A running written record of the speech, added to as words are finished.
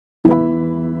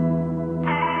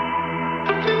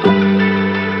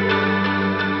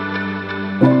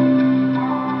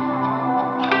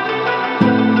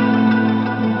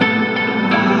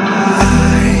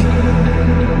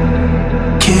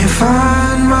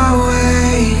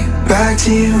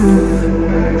to you,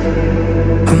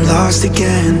 I'm lost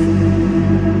again.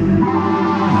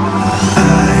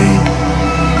 I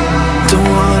don't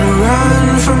wanna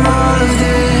run from all of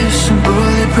this. I'm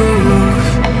bulletproof,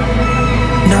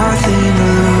 nothing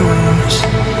to lose.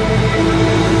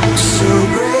 So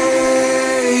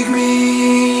break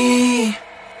me,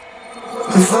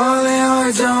 I'm falling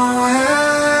hard, don't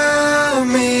help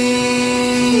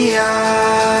me.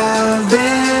 I've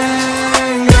been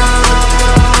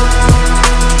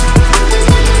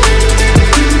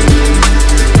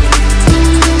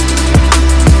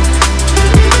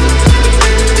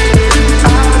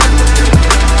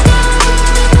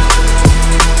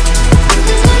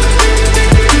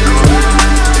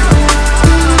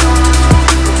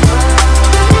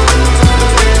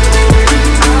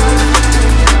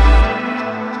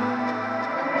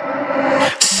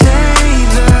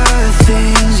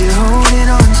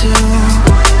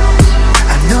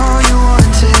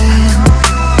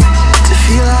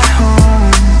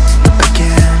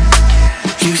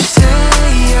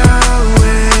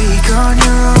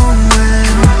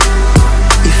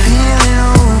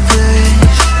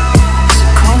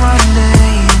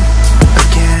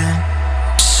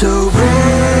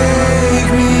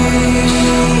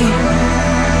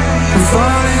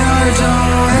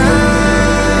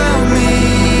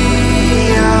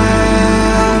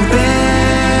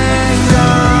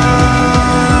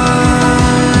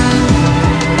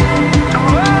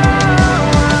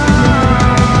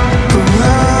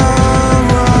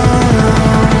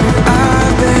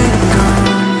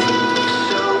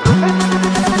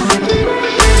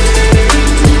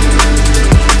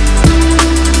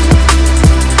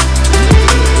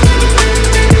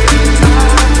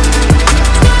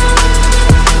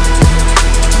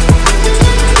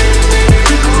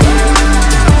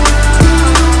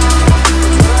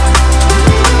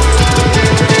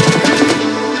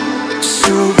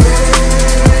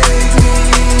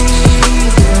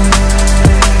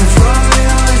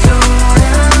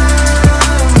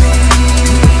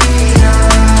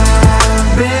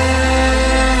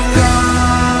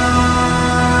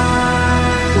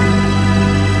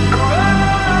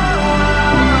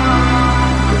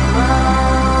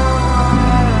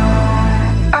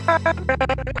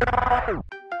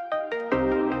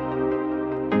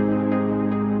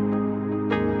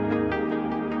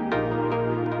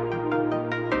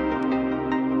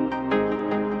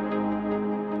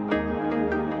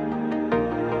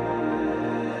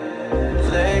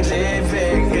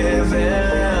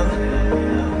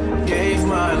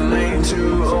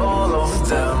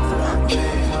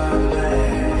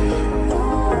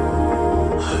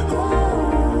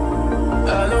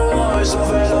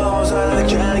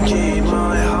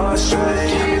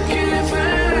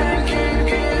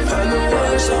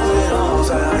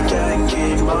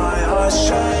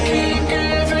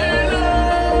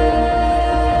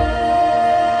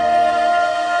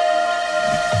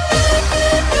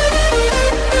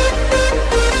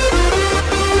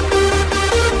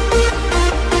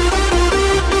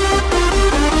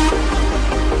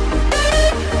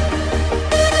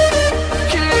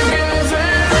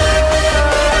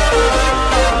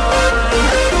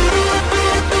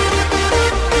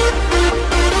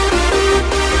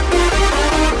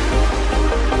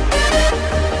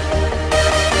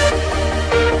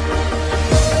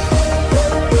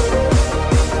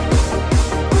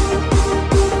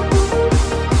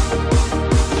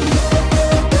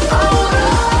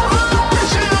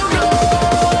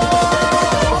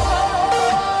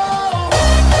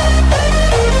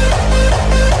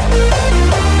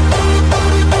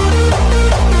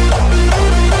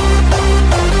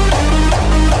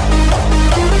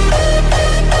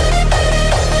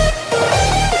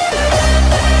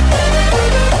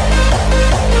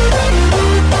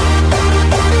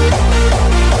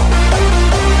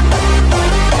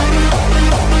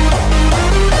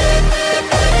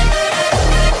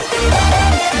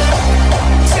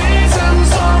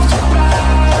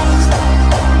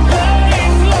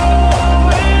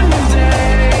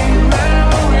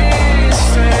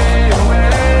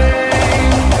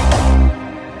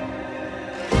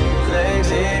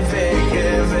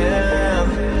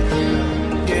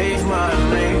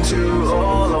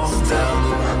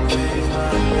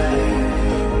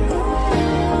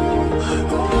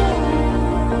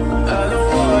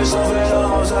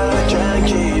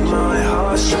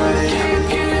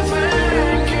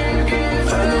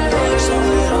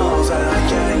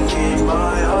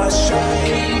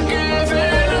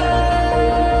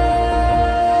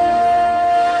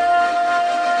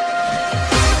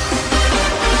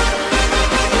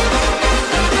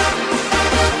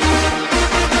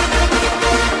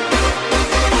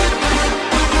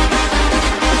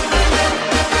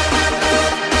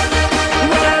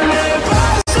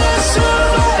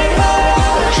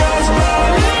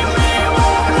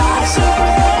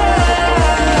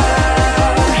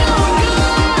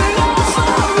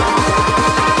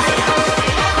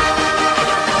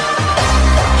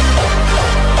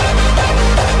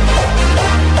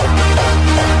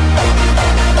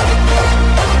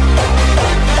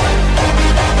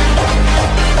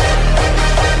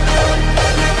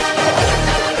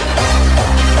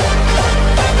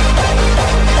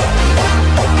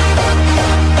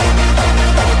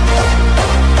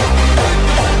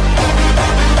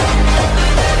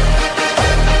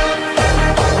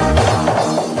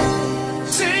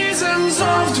lessons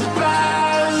of the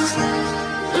past,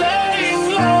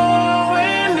 laying low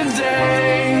in the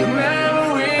day,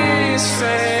 memories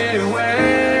fade away.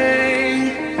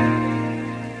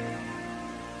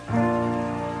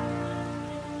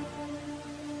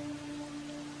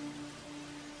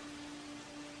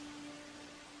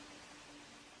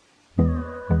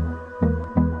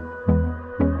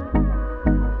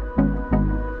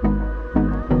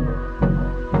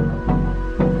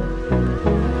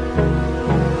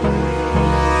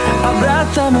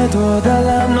 Abrázame toda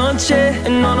la noche,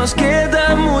 no nos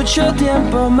queda mucho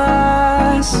tiempo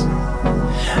más.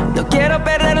 No quiero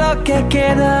perder lo que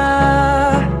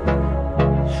queda.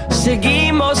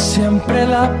 Seguimos siempre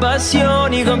la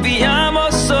pasión y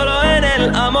confiamos solo en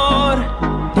el amor.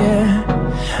 Yeah.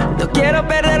 No quiero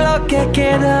perder lo que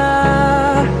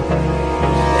queda.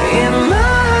 Y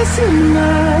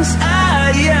más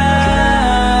allá,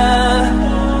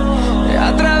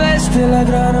 a través de la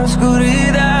gran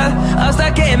oscuridad,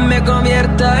 hasta que me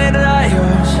convierta en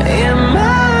rayos. Y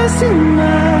más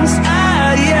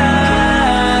allá,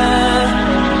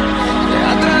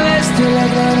 a través de la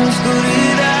gran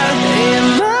oscuridad. Y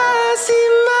más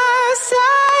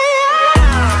allá.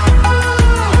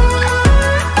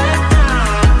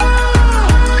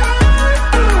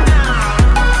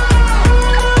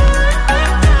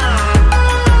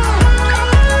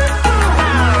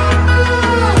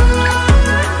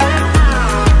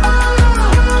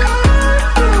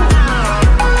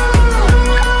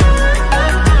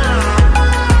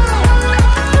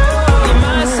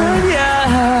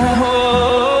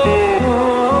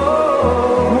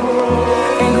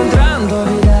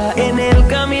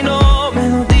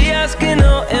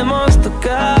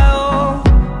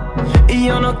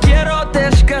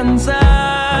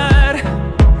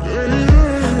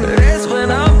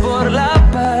 Resuena por la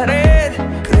pared,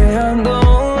 creando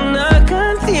una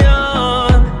canción.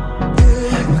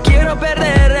 No quiero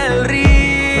perder el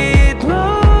ritmo.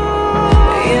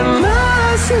 Y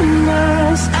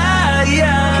más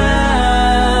allá,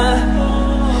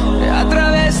 a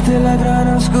través de la gran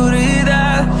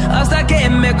oscuridad, hasta que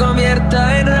me convierta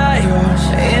en rayos.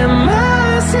 Y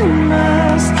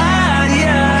más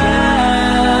allá,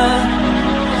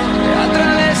 a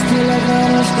través de la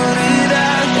gran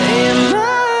oscuridad. Y más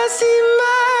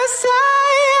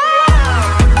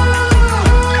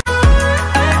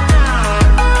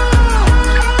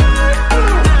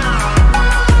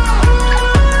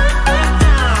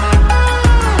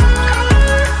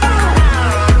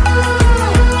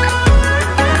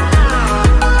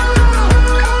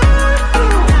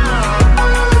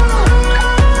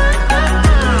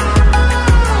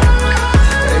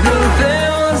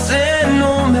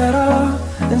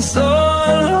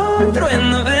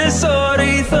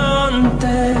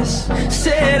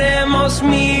seremos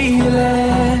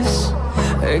miles,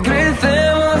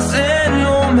 crecemos en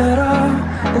número,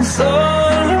 en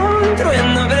solo un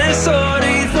trueno ves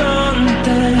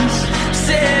horizontes,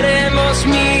 seremos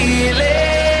miles,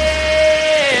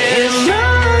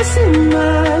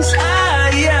 más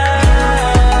allá,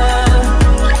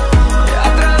 a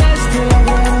través de la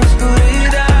gran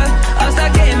oscuridad, hasta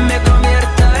que me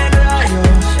convierta en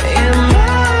rayos. Y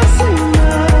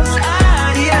más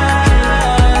allá,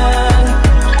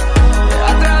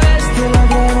 a través de la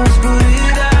gran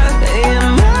oscuridad. Y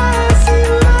más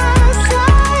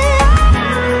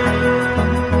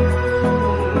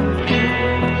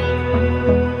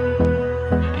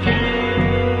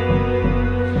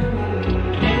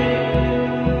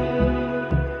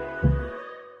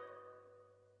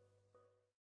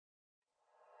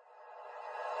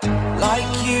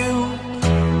like you,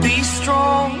 be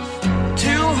strong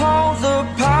to hold the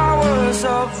powers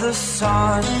of the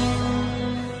sun.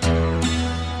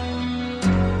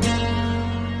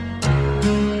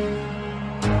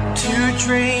 To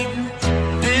dream,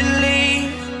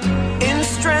 believe in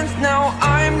strength. Now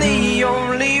I'm the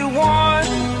only one,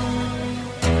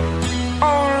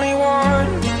 only one.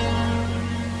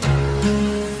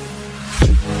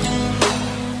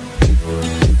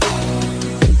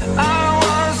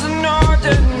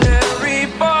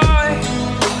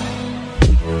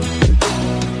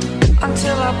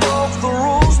 Until I broke the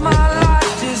rules, my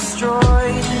life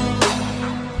destroyed.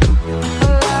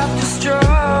 Life destroyed.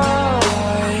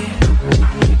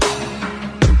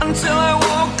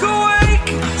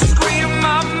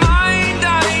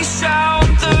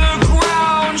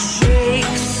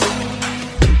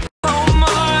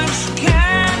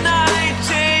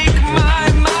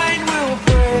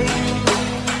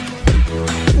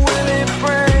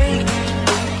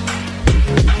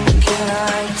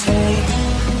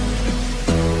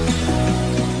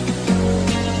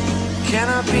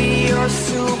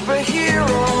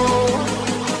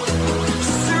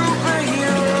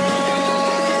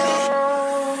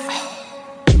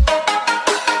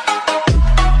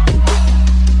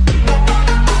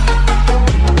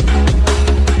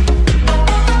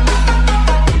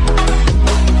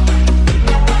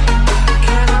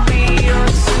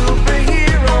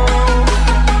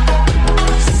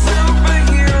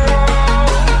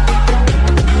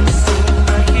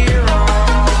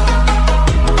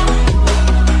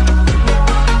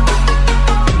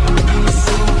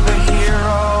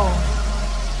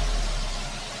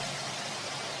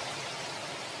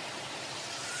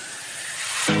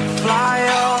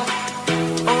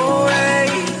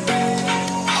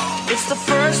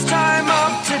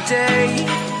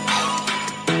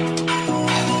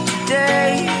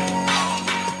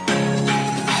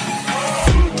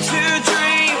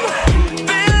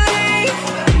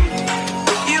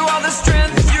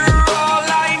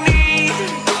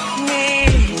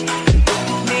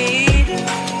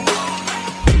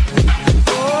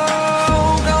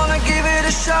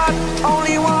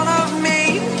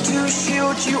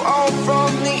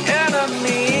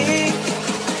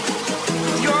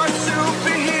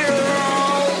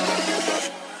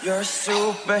 You're a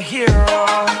superhero.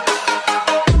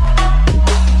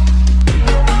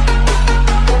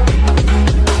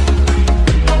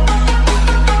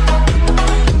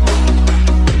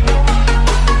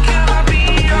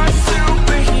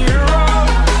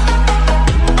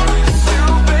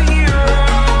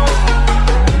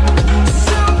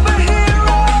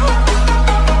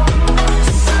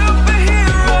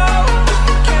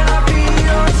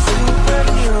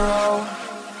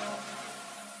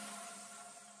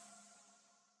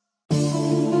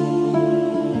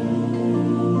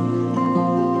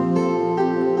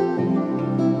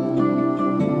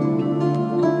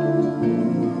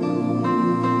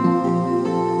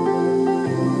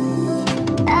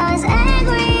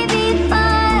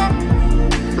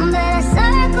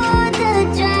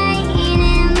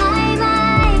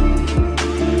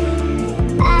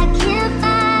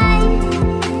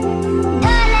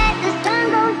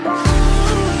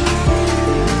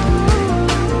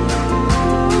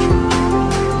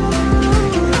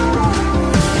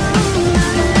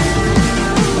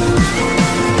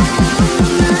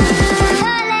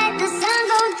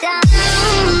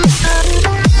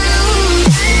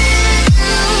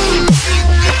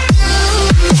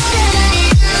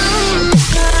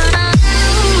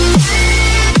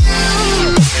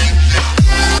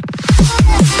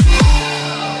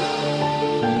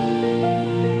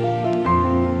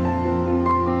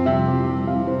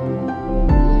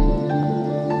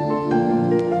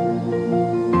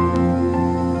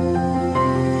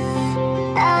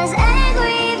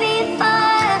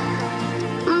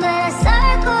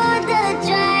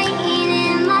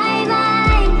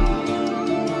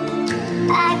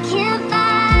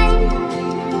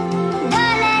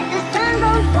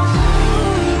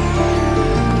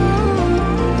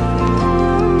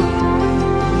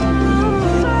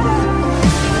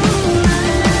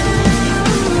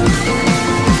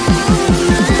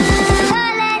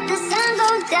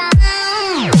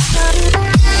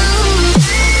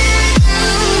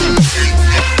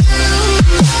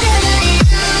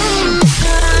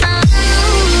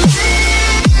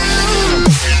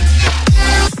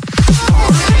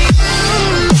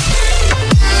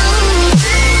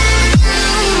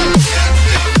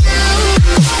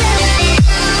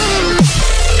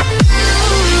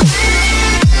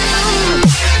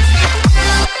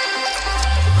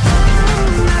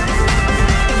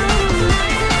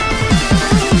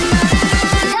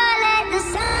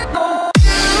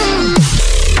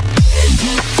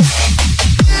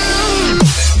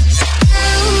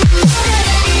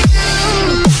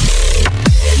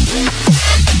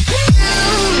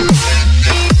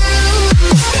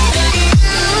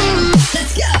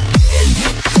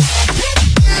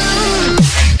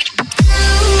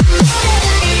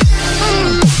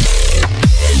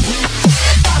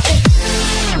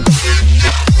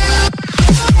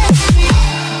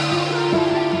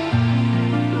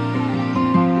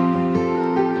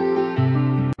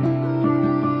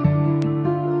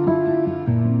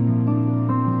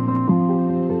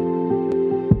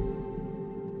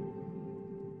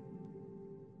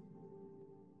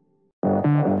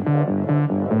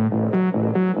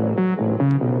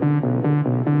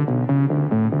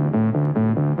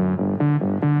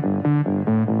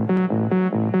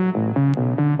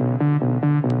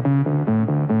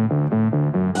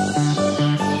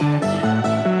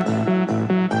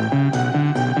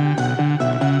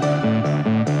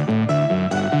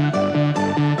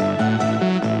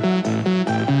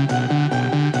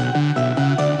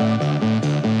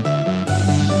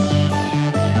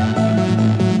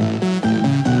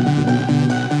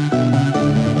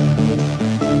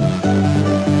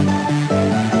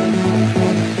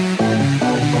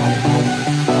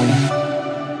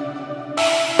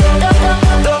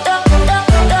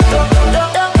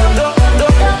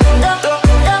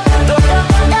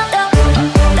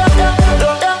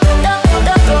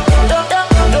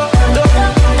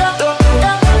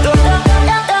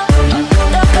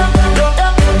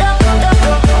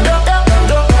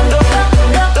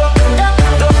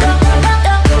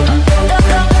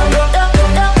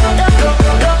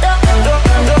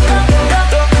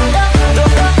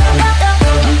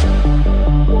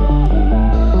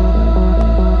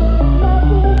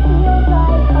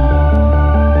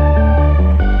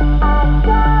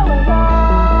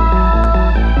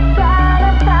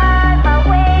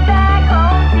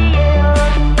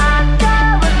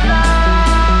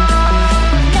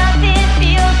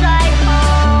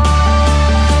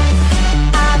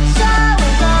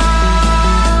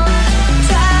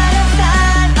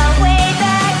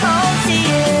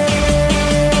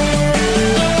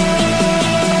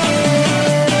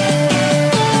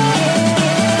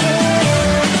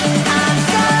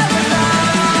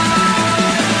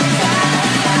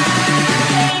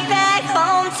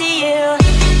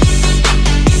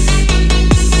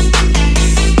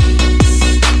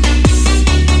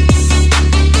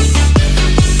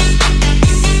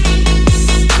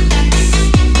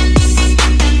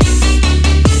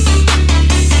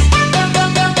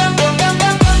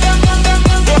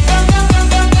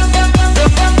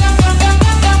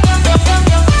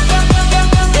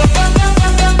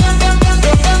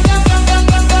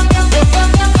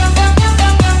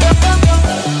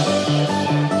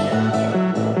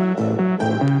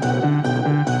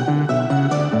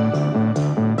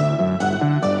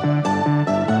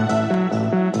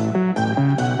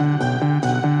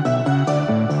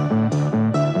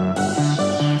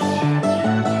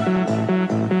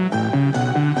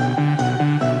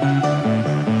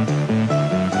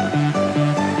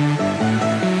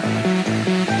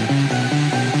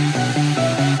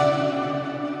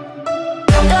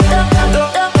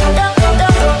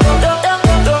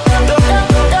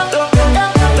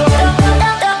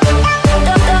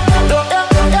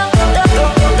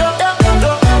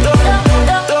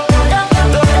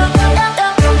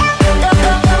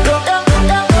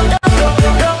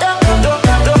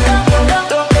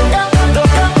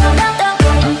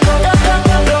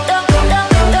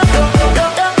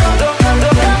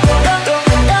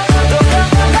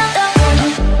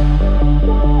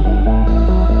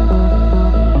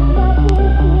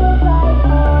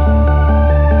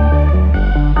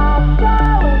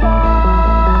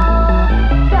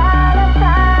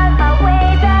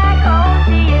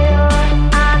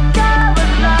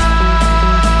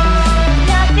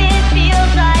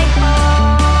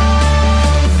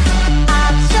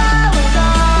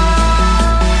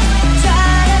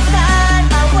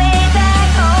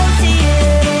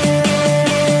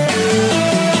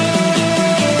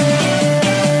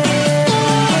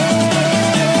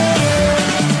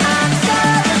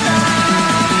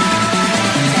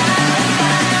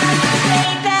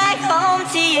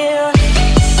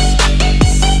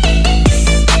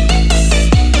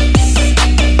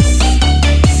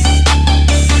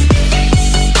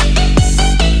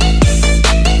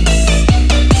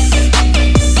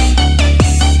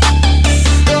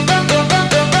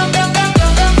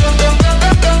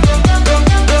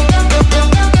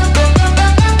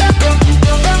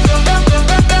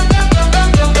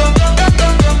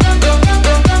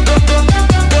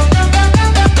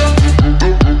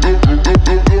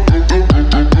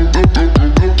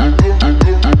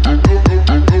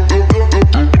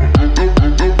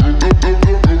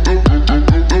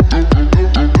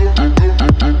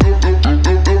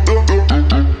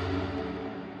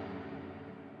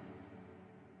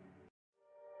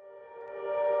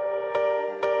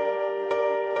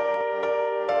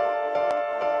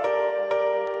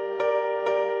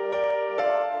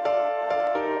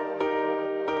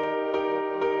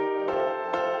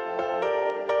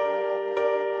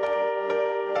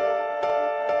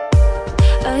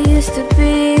 used to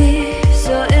be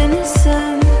so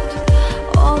innocent.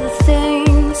 All the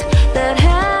things that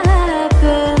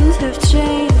happened have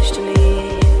changed me.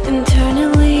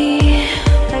 Internally,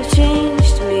 have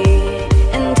changed me.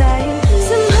 And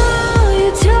somehow you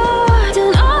tore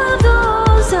down all of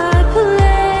those I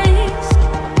placed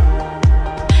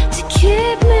to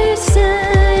keep me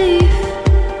safe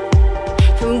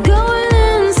from going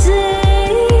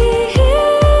insane.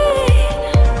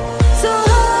 So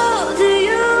how do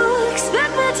you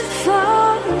expect me to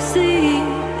fall asleep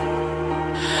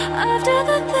after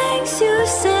the things you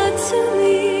said to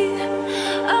me,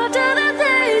 after the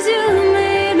things you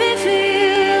made me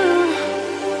feel?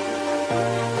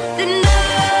 The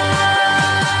night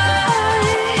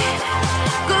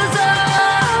goes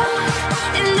on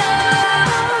and on.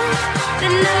 The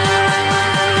night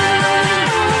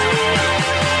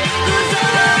goes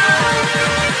on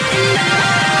and on.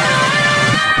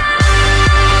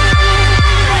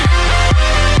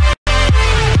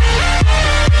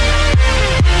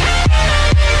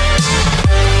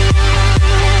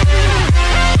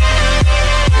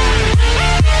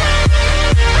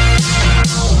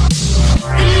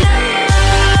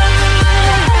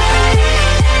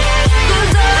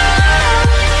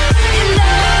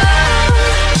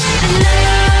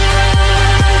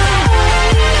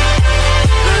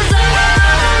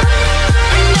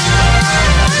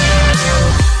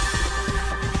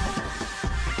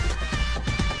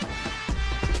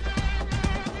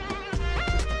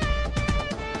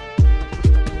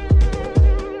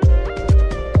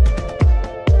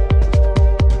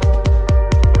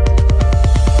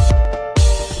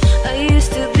 I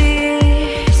used to be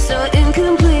so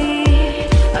incomplete.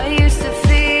 I used to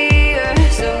fear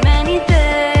so many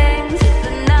things,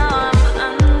 but now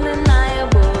I'm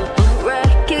undeniable,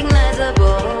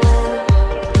 recognizable.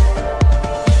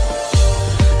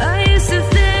 I used to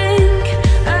think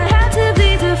I had to be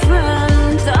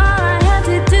different. All I had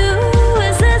to do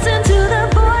was listen to the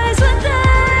voice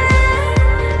within.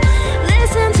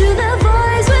 Listen to the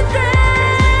voice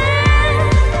within.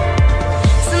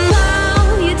 Somehow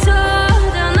you tore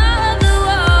down all of the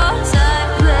walls I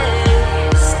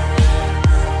placed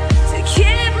to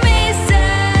keep me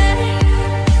safe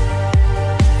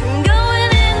from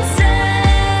going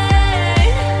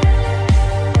insane.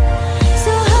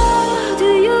 So how do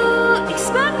you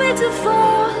expect me to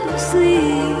fall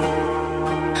asleep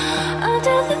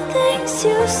after the things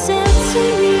you said to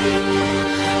me,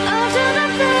 after the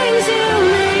things you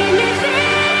made me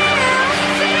feel?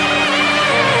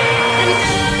 The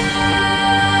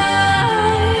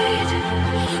night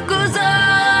goes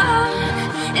on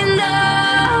and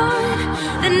on.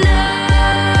 The night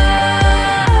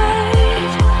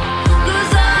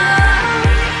goes on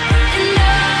and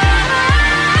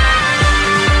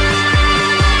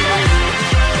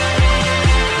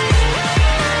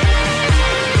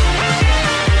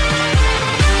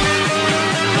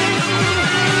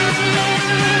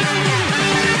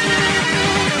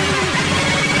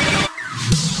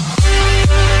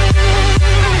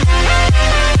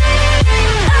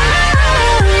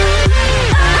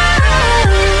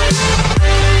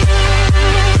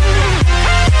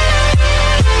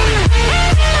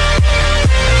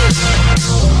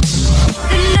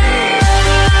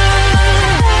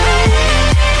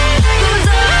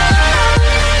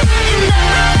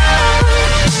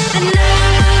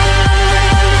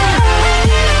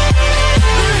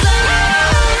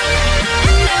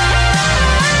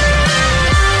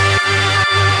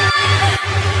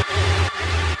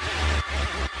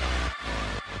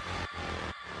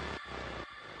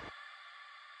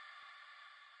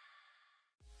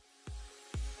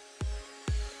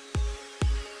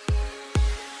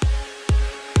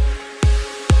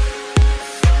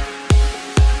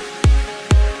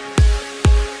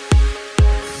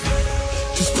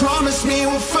Just promise me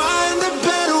we'll find a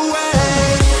better way.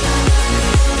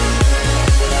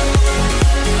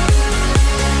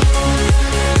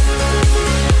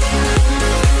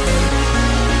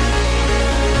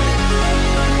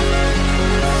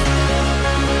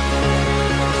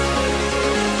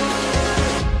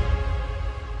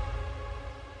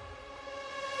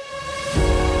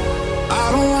 I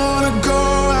don't wanna go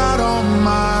out on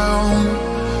my own.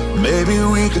 Maybe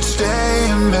we could stay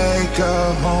and make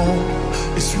a home.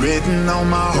 It's written on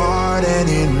my heart and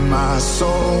in my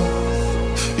soul.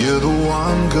 You're the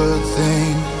one good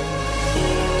thing.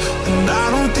 And I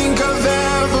don't think I've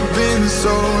ever been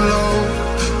so low,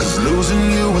 'cause losing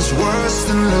you was worse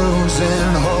than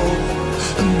losing hope.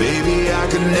 And baby, I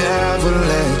could never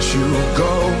let you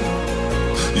go.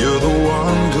 You're the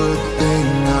one good thing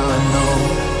I know.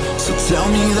 So tell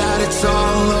me that it's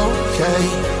all okay.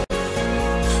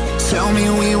 Tell me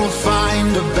we will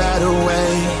find a better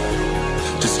way.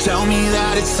 Just tell me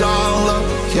that it's all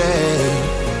okay.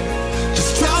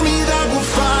 Just tell me that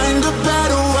we'll find a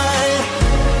better way.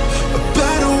 A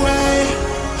better way,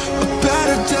 a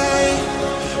better day.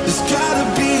 There's gotta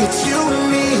be, it's you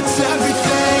and me, it's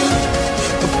everything.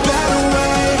 A better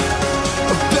way,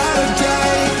 a better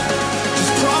day.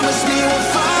 Just promise me we'll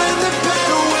find a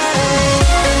better way.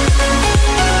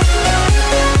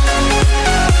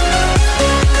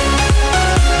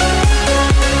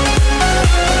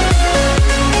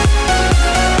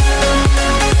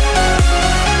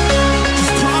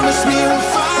 Just promise me we'll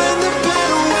find a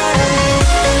better way.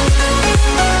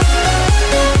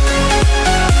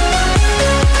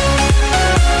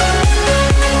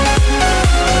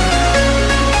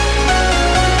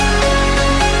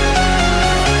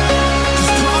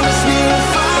 Just promise me we'll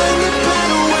find a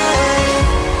better way.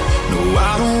 No,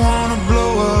 I don't wanna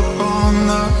blow up on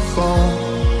the phone.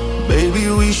 Baby,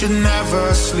 we should never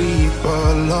sleep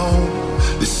alone.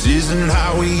 This isn't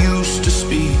how we used to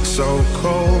speak so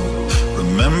cold.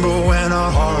 Remember when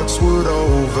our hearts would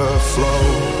overflow.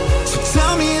 So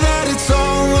tell me that it's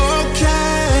all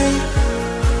okay.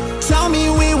 Tell me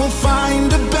we will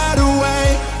find a better way.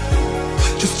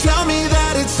 Just tell me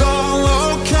that it's all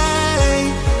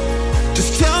okay.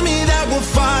 Just tell me that we'll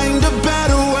find a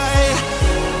better way.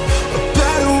 A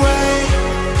better way,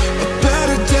 a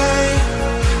better day.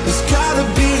 There's gotta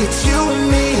be, it's you and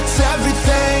me, it's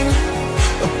everything.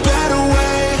 A better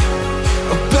way,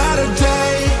 a better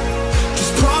day.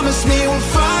 Just promise me we'll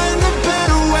find a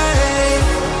better way.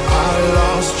 I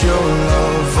lost your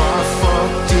love, I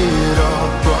fucked it up,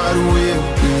 but we'll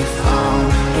be found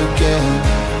again.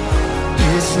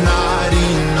 It's not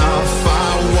enough,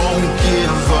 I won't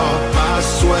give up, I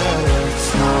swear it's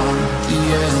not the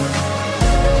end.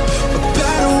 A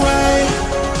better way,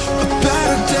 a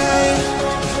better day.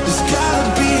 There's gotta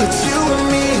be, it's you and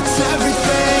me, it's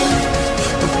everything.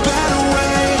 A better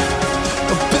way,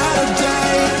 a better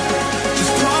day.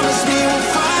 Just promise me we'll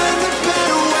find a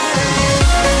better way.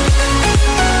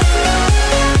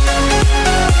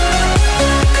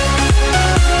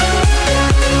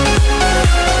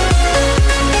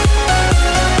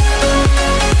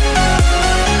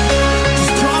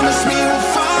 Just promise me we'll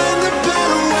find a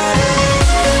better way.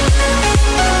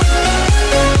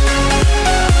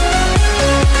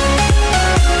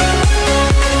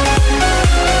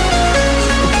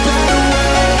 A better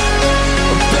way,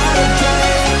 a better day.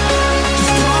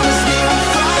 Just promise me we'll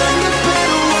find a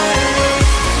better way.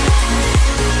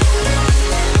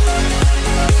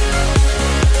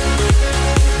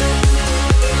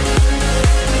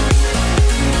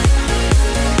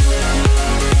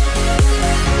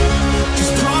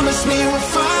 Just promise me we'll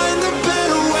find a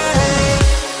better way.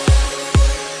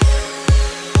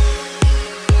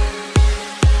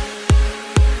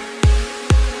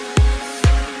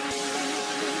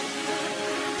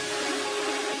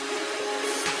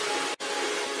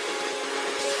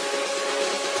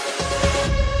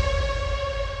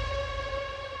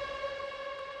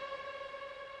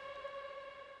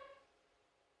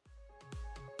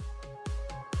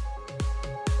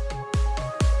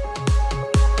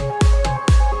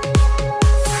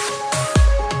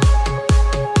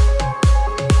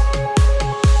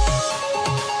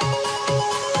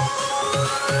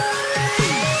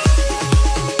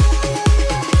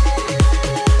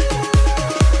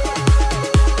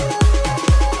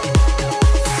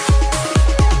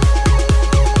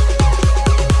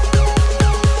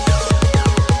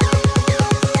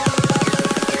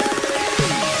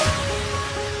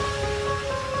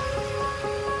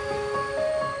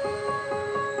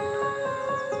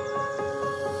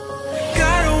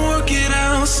 Gotta work it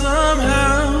out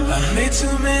somehow. I made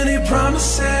too many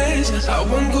promises, I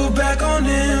won't go back on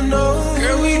them, no.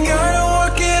 Girl, we gotta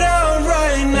work it out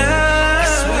right now. I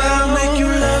swear I'll make you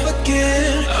love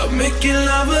again, I'll make you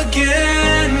love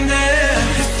again,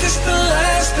 yeah. If it's the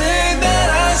last thing that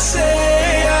I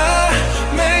say, I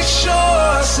make sure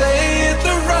I say it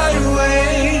the right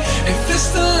way. If it's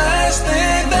the last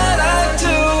thing that I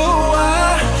do,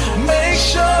 I make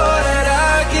sure that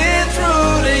I get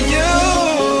through to you.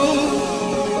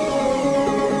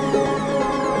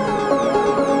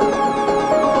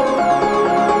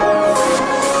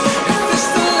 If it's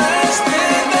the last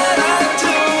thing that I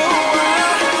do, I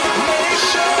make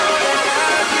sure that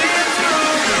I get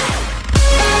through.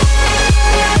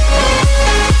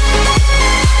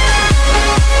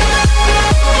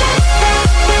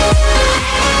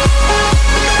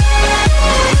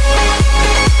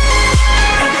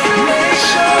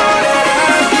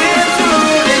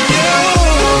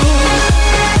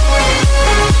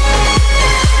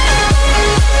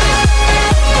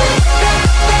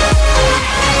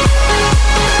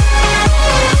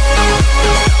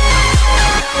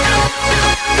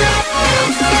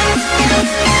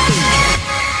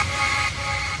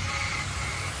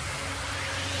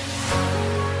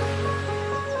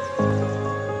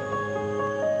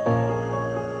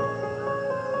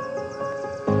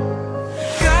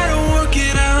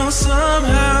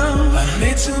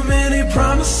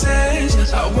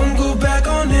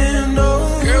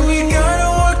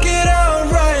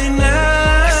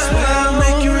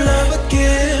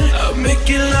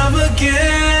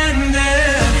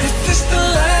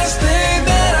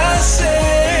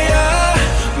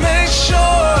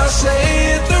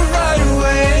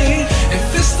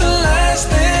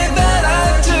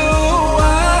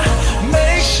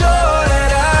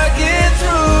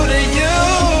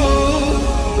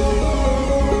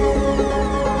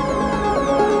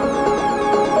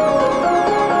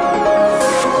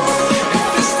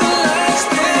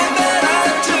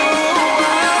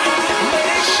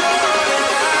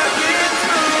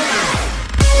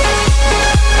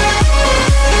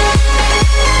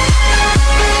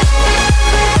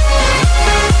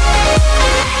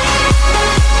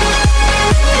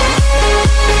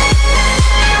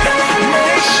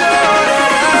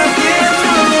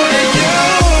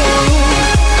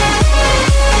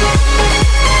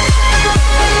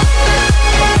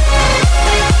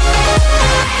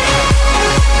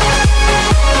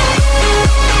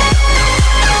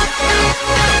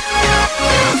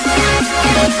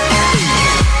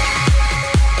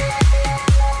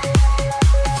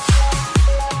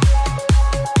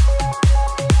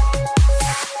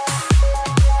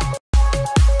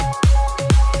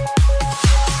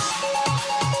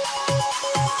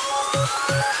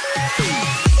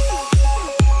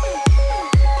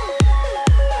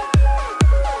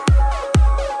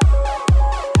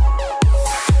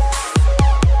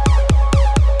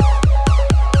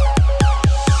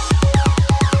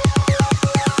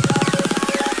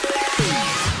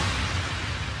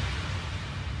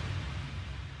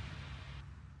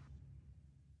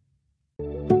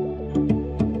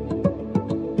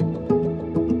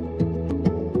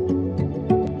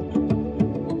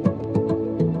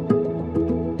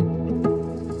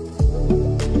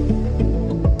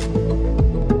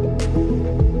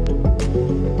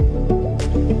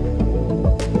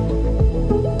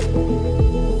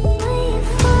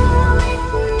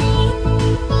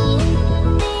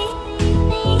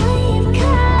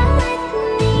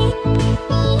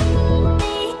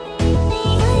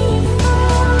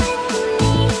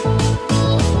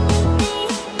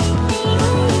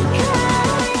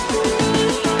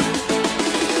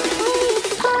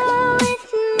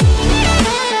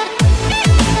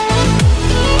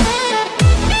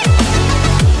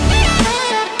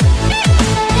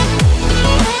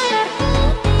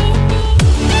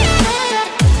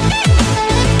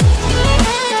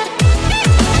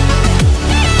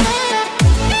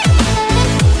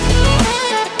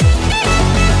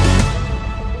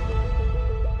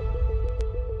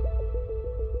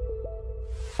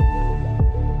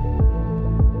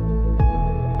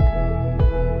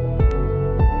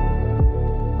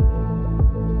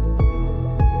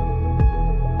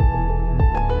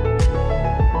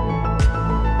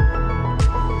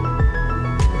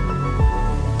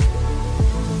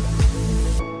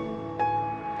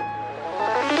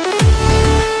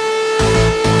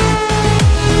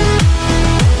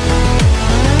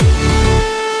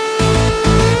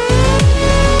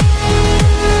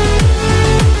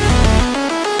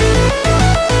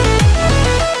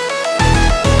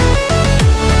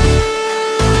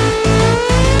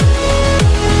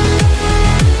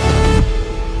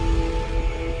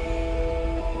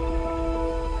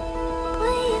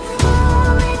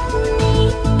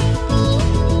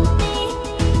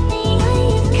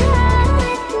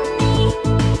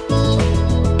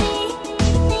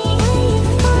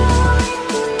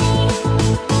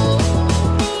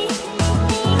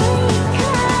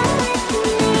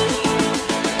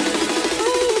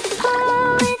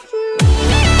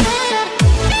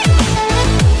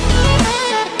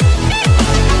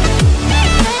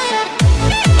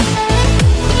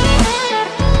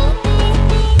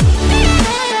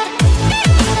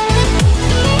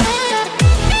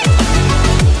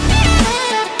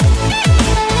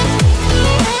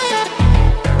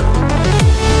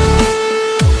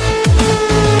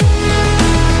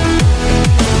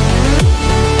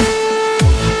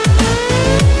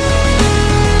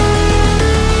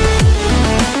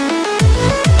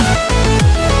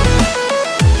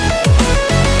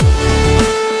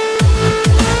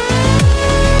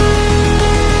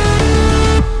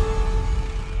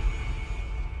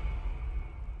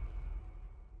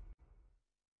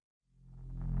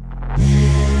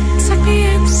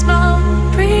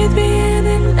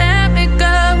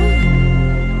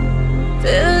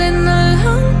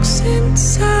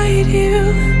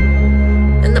 you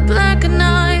in the black and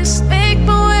eyes, make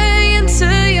my way into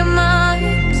your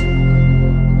mind,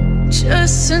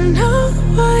 just to know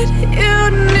what you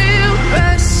knew.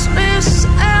 Restless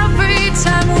every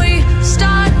time we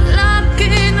start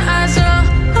locking eyes.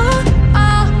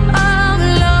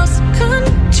 Lost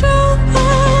control.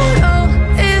 Oh,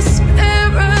 it's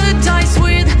paradise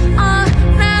with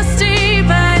honesty,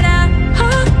 but I'm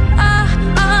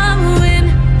in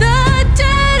the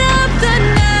dead of the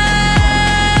night.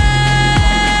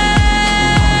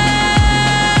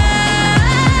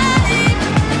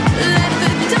 Let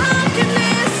the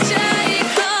darkness take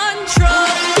control.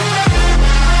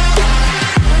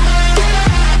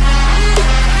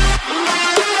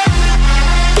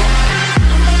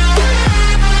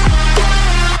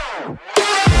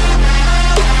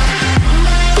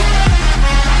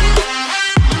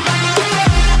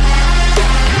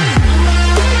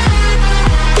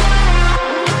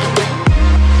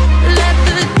 Let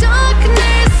the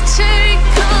darkness take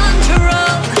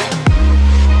control.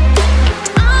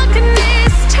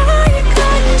 Darkness take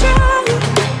control.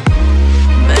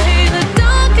 May the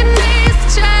darkness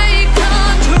take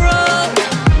control.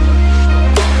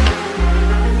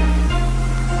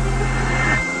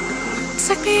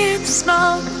 Take me in the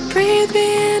smoke, breathe me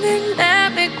in and let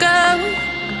me go.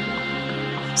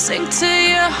 Sink to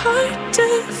your heart to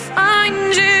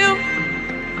find you.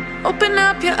 Open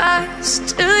up your eyes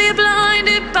till you're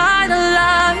blinded by the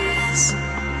lies,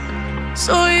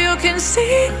 so you can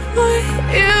see what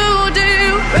you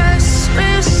do.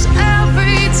 Restless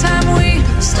every time we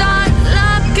start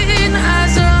locking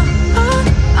eyes.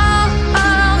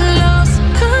 Lost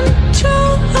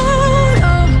control.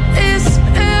 Oh, it's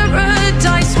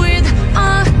paradise with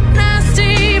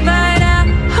honesty, but I'm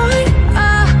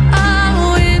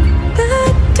in the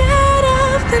dead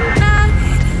of the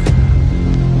night.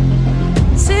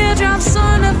 Teardrops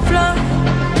on the floor.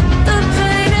 The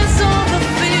pain is over.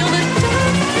 Feel the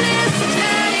darkness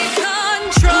take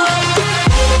control.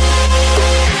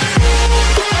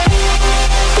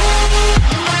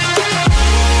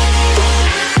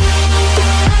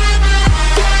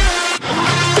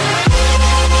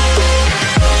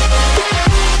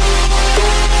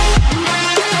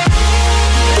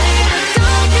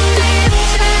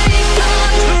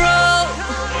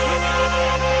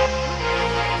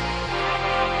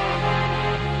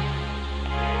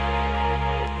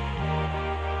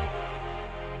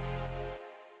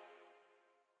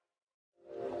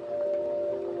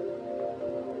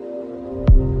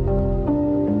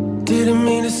 Didn't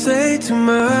mean to say too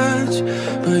much,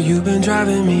 but you've been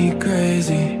driving me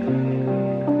crazy.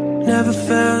 Never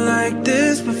felt like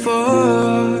this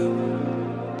before.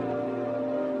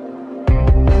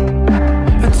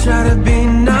 I try to be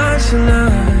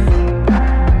nonchalant,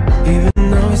 even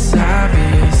though it's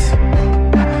obvious.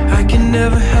 I can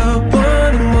never help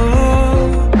wanting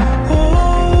more.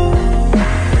 Oh,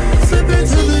 slip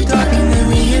into the dark and then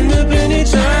we end up in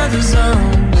each other's arms.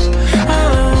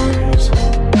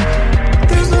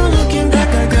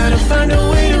 Find a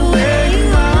way to where you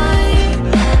are.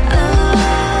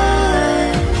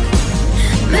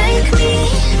 Make me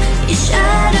your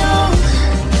shadow.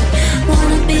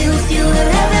 Wanna be with you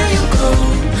wherever you go.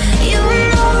 You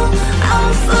know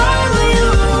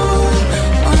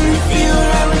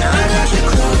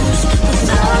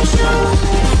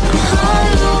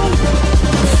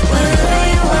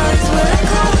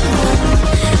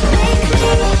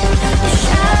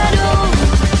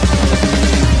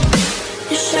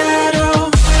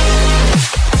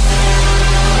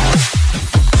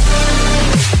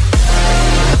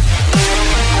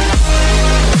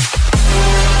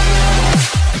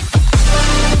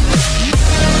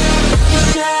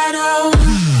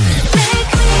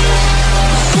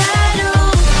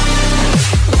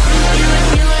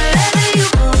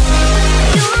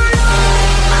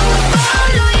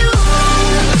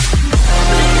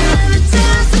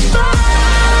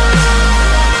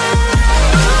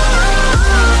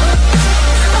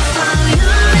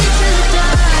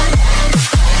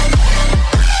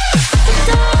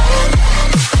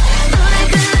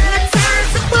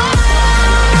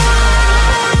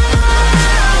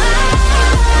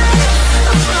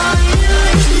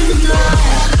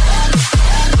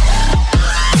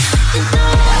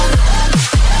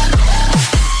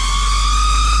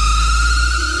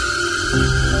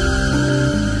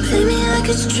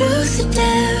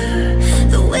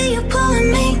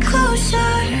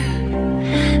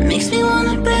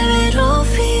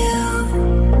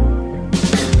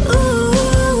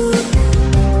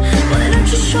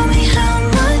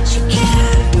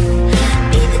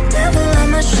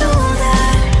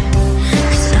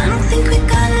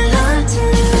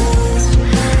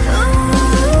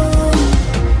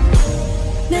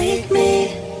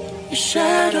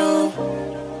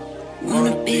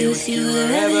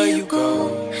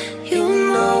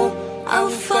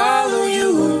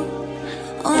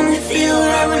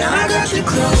you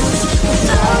close.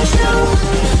 Without you,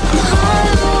 I'm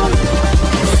hollow.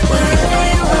 Wherever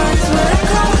you are is where I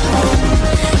come home.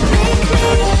 Make me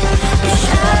your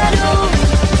shadow.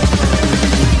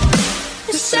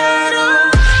 Your shadow.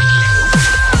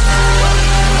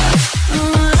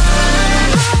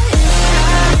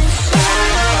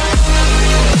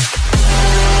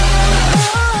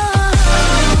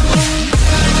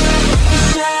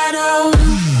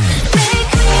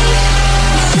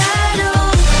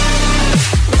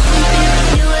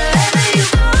 You wherever you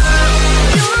go.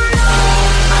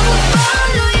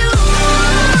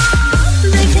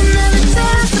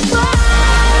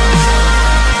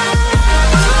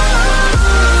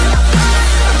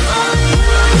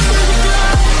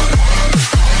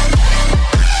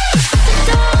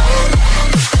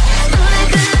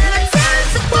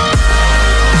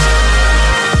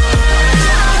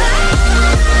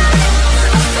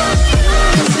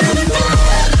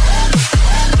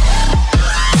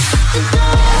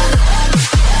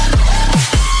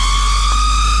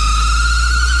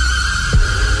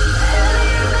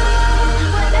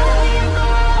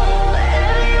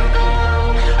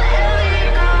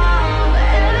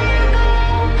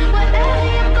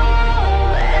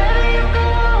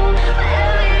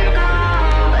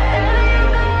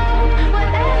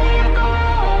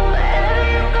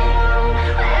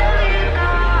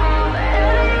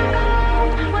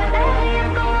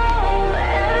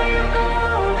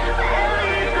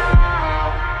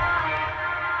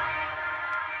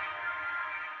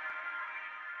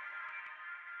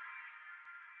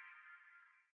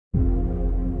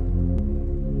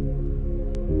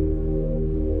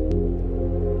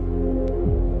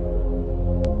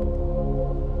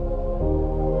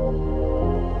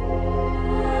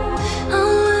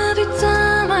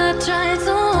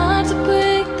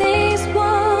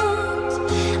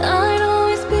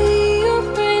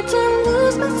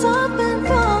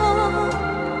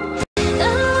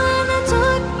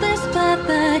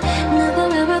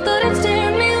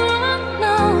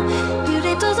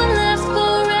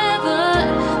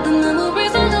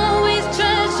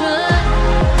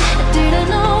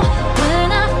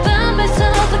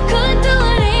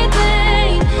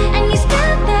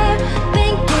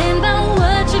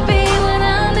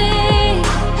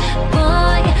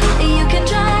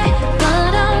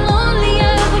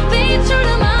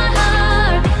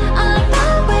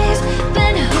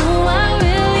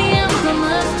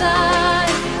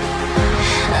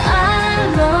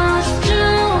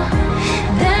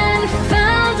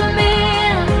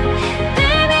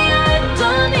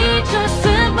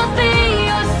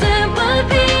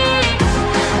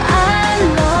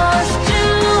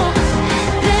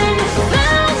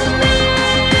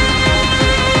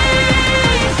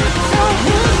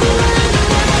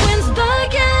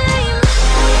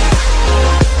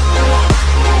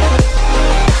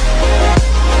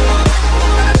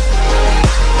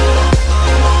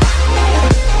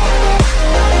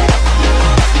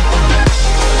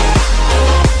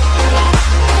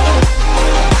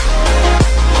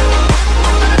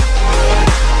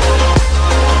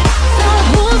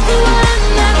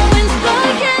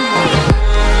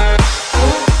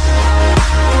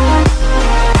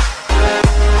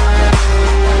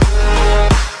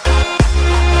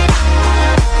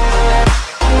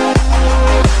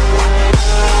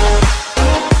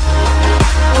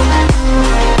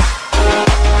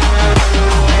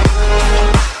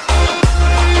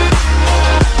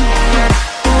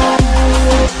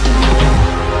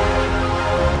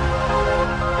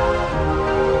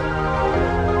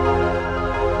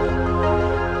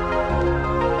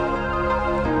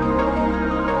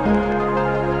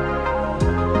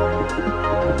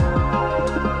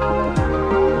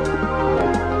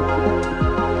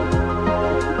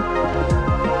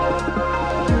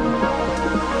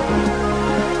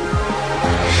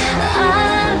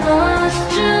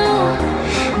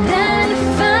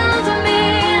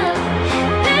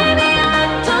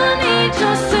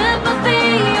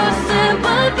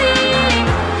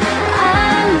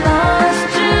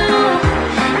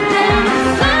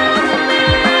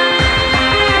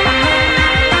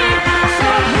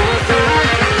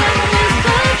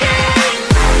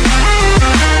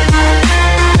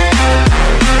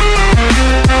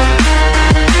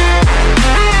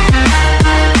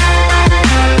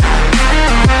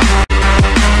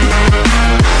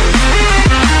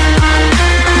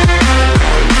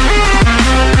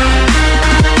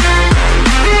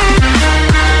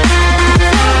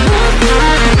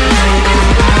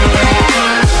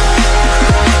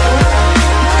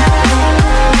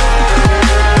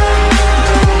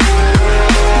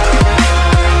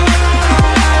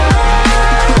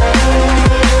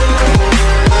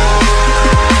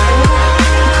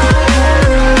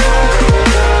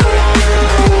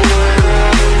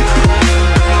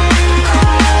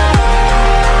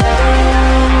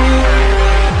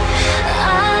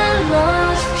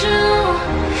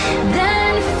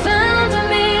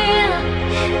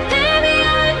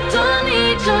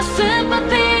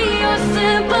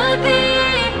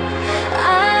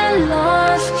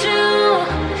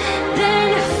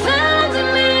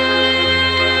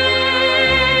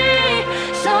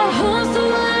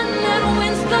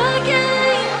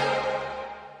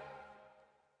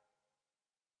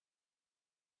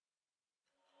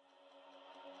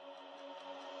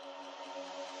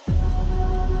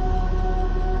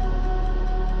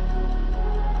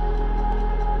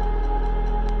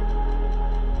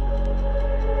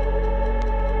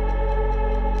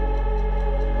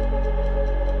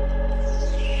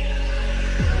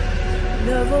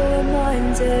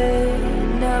 blinded,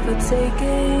 never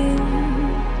taking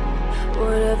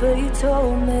whatever you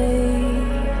told me.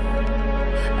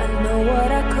 I know what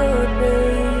I could be,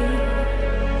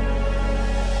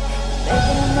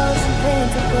 making emotion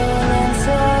paintable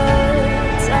answer.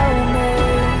 Tell me,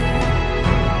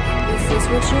 is this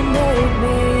what you made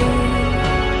me?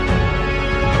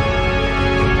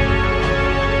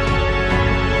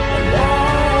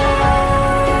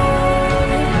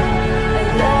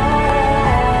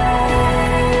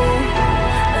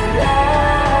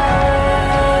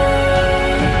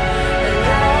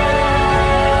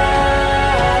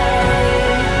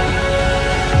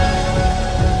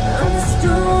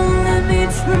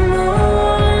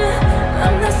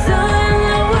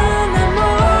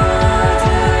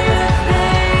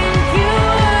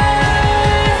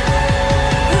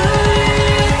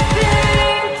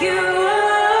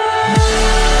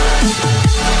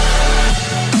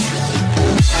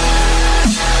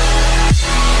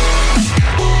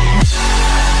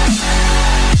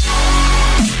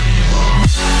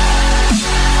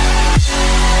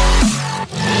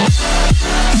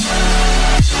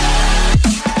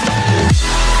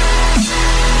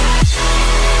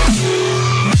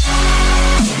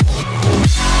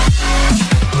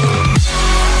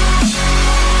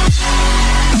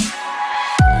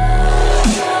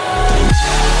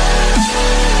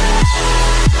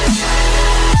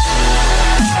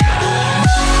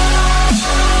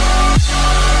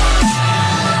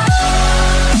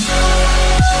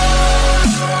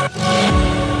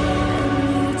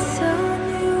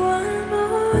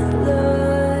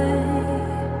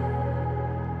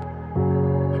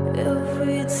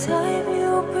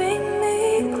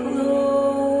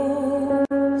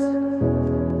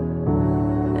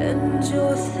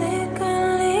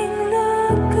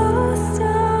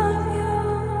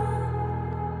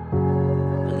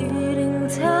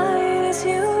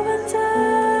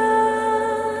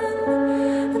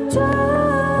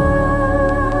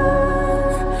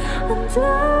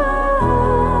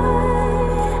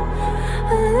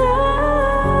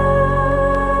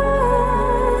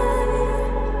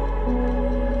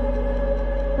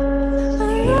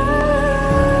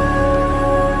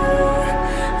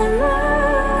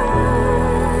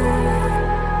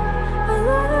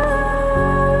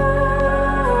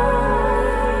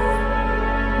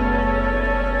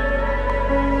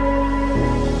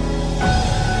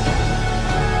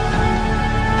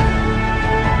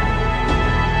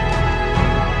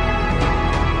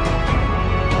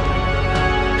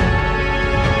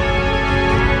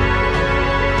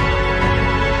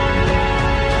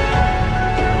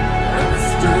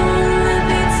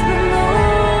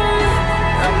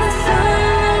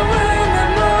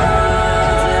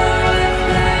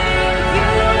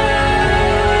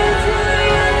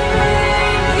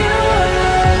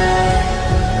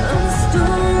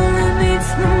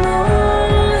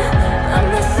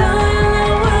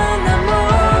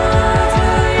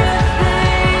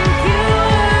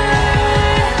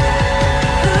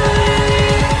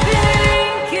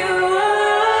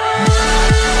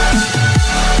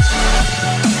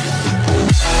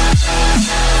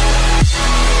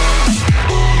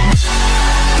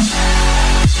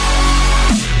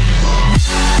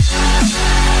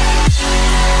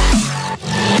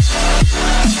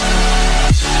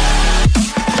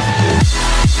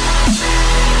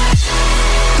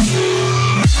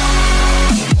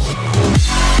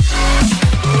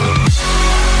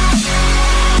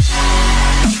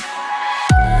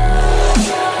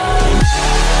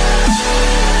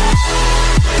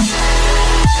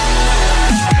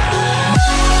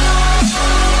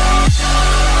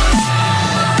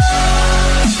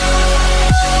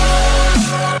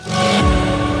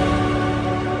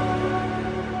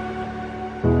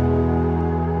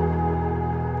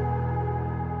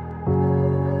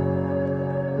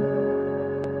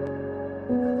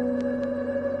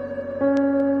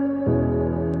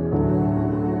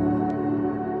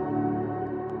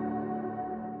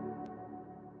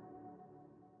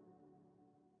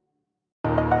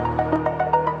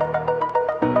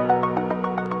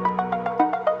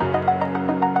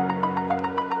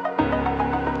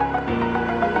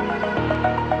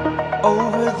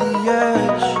 over the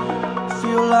edge.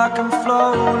 Feel like I'm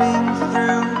floating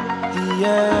through the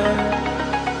air.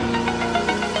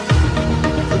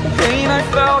 The pain I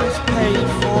felt is paid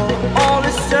for, all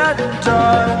is said and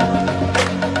done.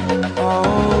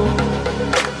 Oh,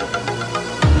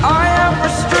 I am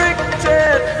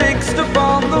restricted, fixed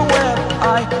upon the web.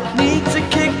 I need to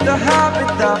kick the habit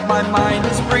that my mind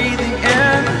is breathing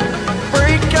in.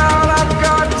 Break out, I've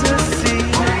got to see.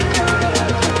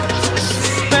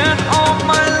 Spent all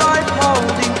my life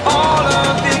holding all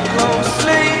of it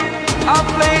closely.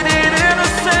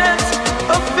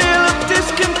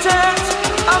 discontent.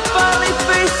 I'm finally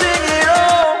facing it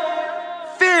all,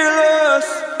 fearless.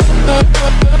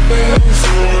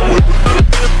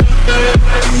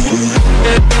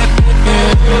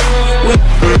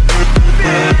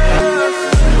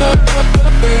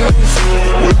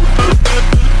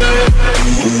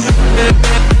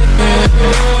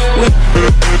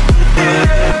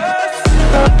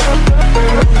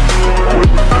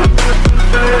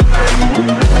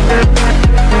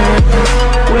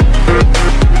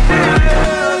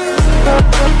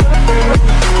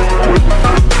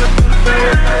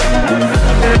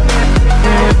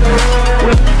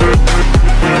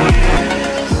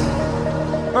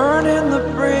 Burning the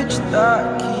bridge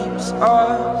that keeps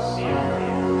us.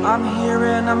 I'm here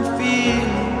and I'm feeling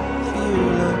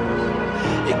fearless.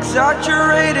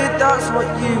 Exaggerated, that's what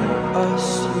you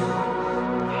assume.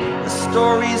 The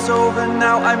story's over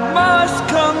now, I must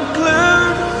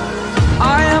conclude.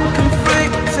 I am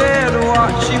conflicted,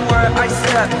 watching where I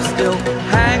step still,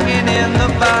 hanging in the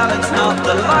balance. Not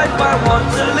the life I want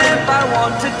to live, I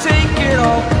want to take it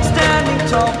all. Standing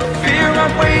tall, fear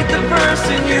I've weighed the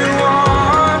person you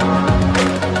are.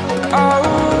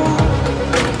 Oh,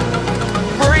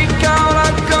 break out,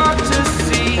 I've got to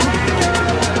see.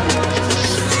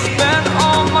 Spent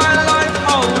all my life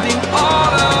holding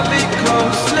all of it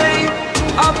closely.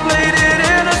 I played it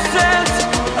innocent,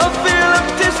 a feel of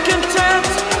discontent.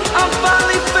 I'm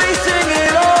finally facing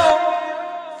it all,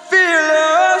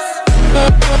 fearless.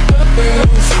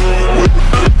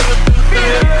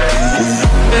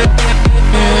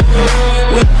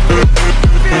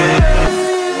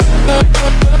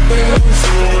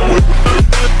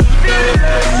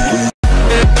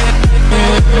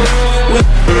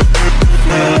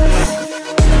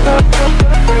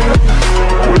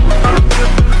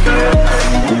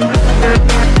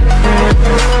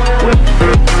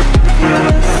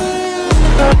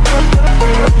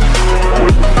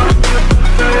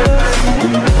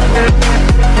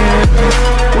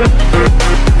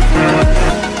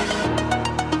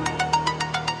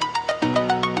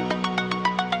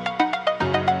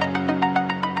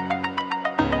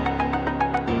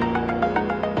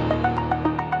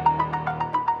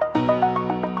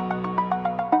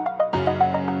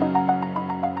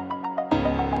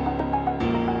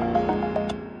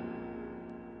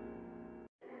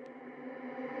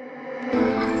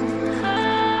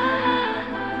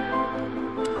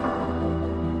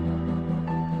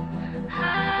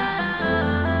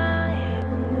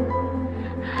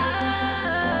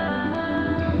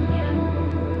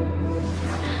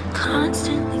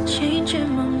 Constantly changing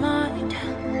my mind.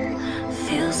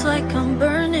 Feels like I'm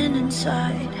burning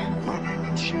inside.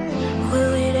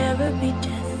 Will it ever be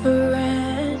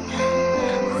different?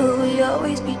 Will we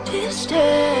always be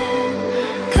distant?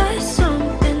 'Cause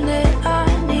something that I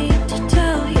need to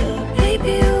tell you.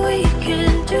 Maybe we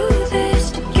can do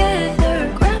this together.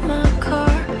 Grab my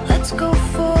car, let's go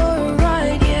for a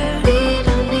ride, yeah. We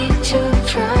don't need to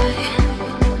try.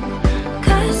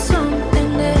 'Cause something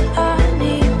that I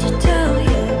need to tell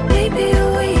you. Maybe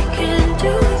we can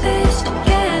do this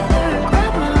together.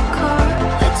 Grab my car,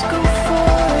 let's go for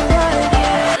a ride,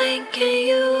 yeah. Thinking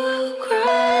you will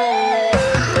cry.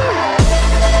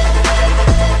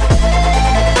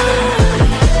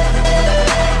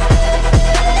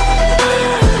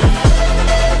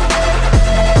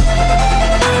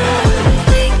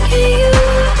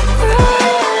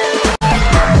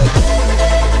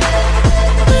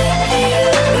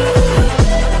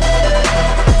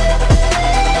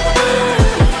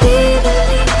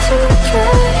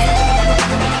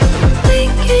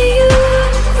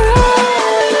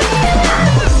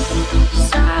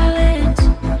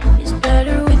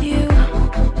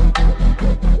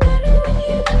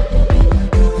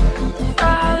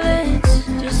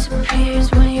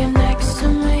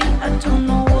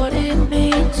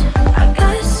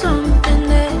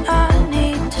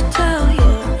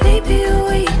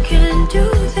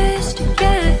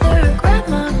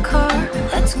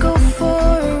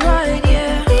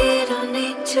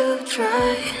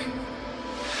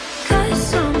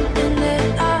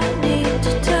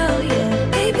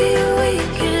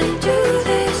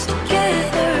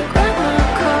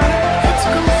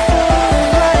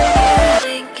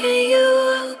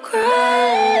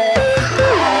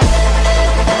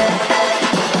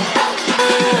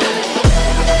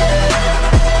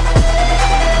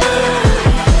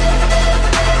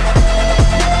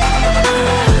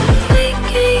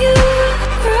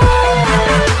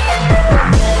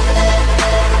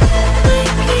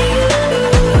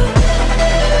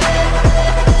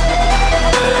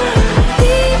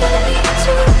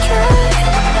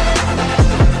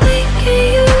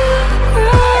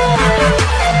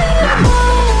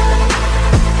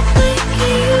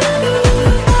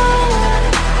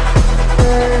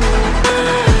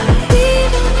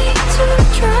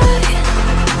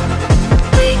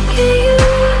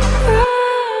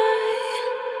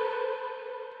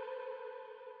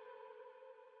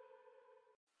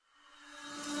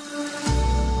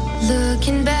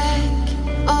 looking back,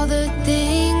 all the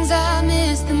things I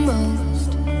miss the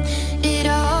most, it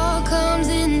all comes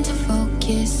into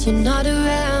focus. You're not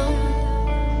around.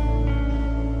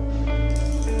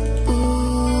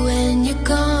 Ooh, when you're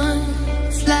gone,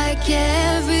 it's like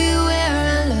everywhere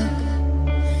I look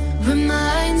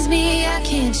reminds me I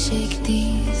can't shake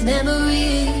these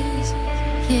memories.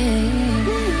 Yeah.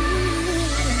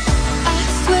 I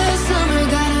swear summer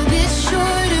got a bit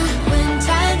shorter when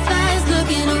time flies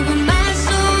looking over my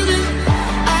shoulder.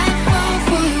 I fall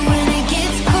for you when it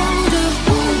gets colder.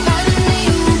 Finally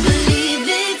you won't believe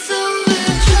it's over.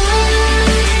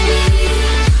 Trust me,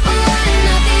 oh I'm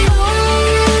not the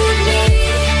only.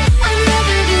 I've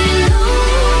never been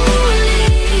lonely.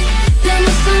 There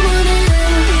was someone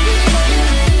around.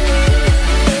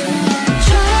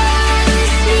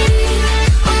 Trust me,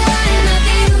 oh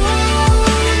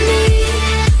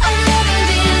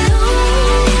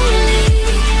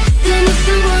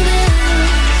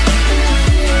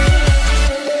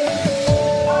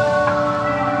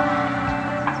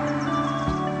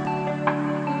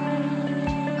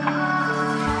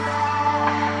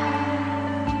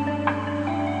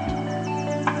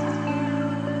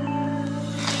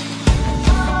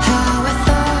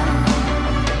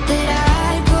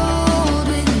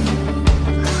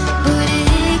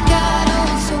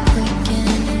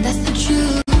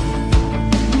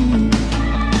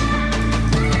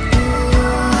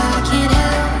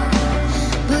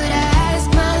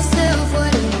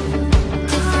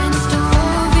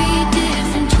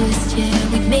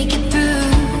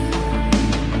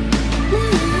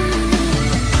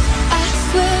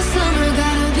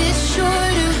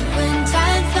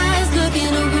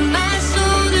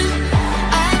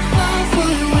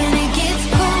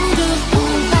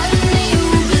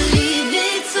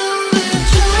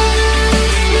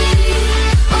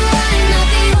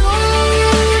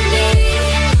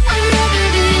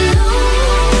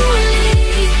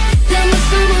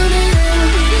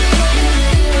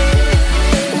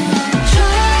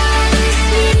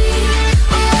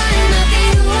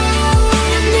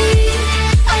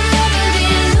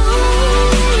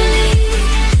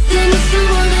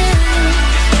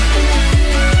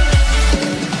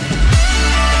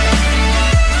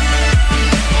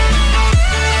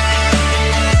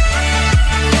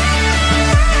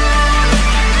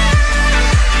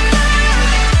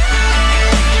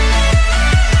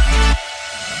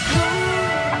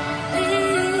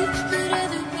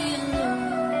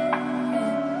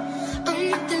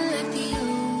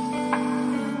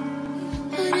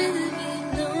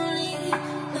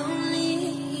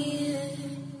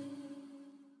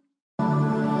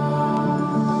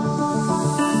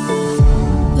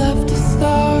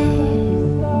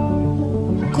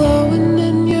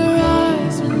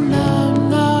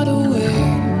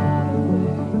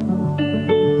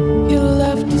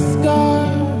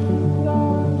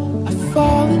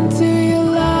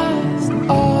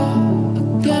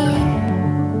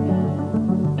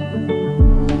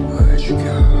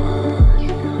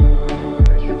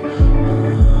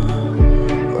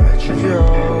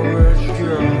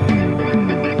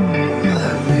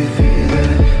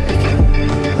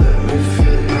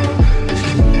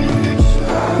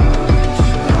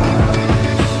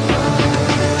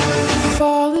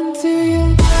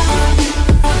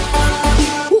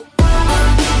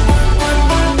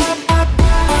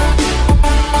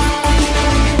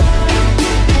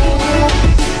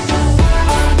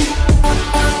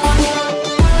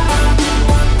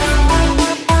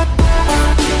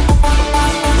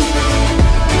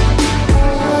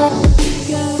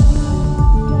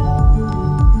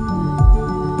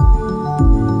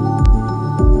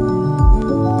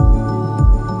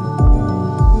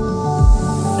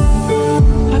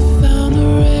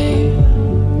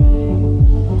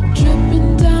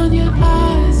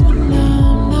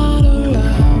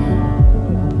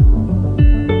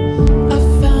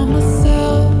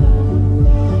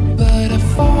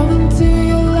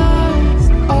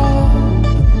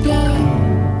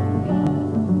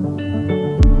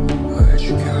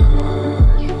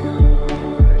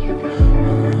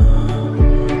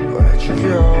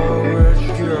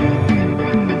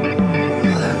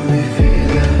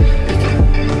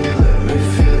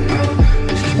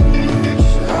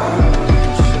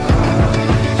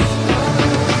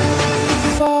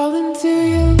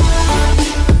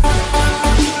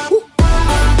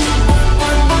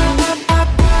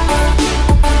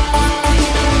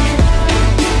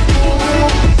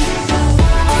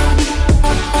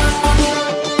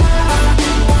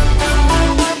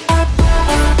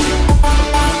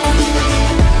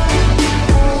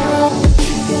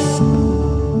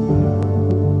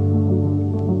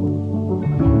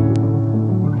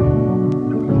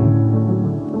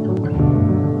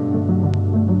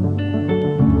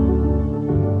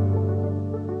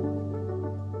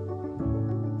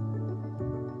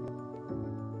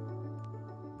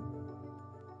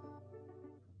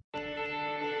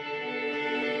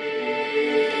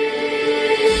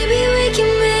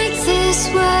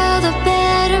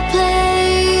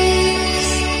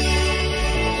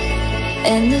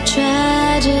and the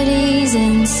tragedies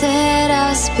and set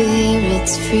our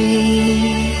spirits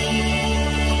free.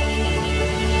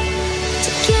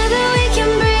 Together we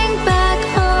can bring back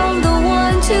home the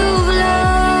ones who've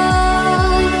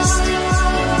lost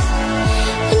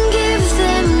and give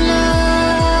them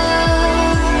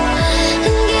love,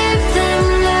 and give them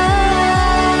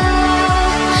love.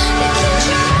 They can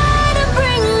try to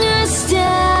bring us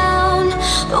down,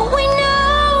 but we know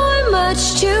we're much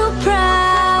too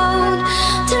proud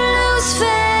to lose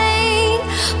faith.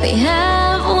 We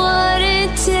have what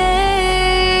it takes,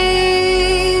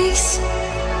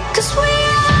 'cause we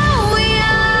are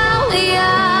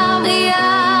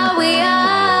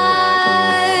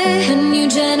a new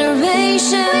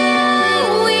generation.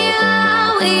 We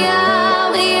are a new generation. We are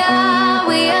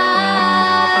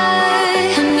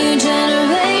a new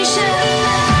generation.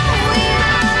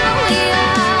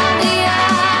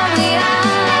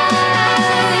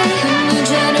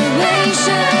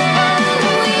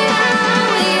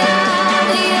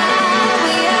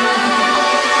 We are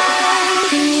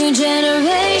a new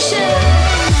generation.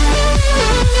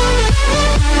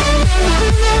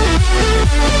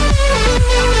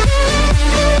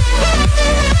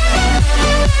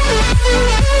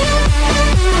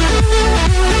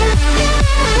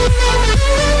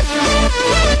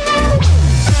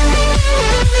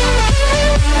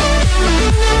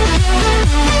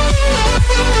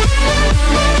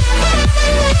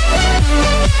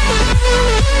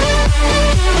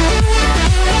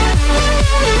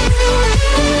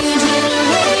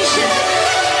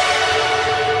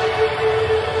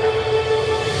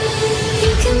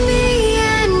 You can be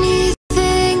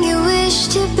anything you wish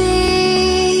to be.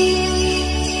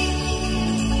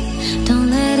 Don't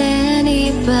let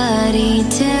anybody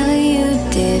tell you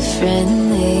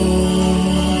differently,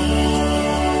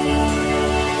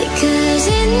 because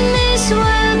in this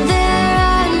world there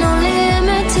are no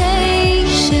limitations.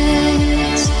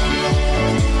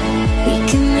 We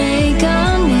can make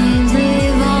our names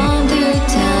live on through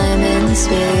time and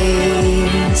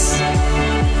space.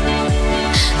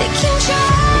 They can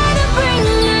try to bring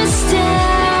us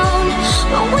down,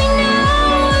 but we know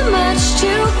we're much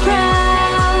too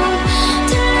proud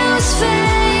to lose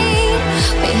faith.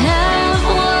 We have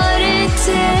what it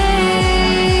takes,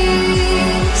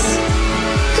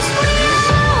 'cause we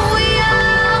are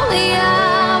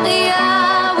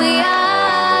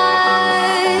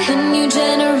a new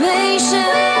generation.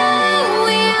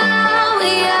 We are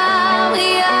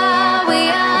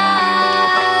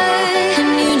a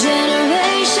new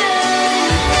generation.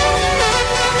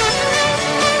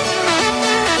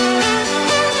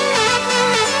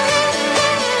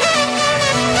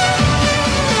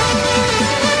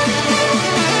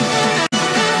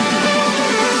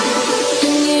 A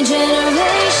new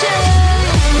generation.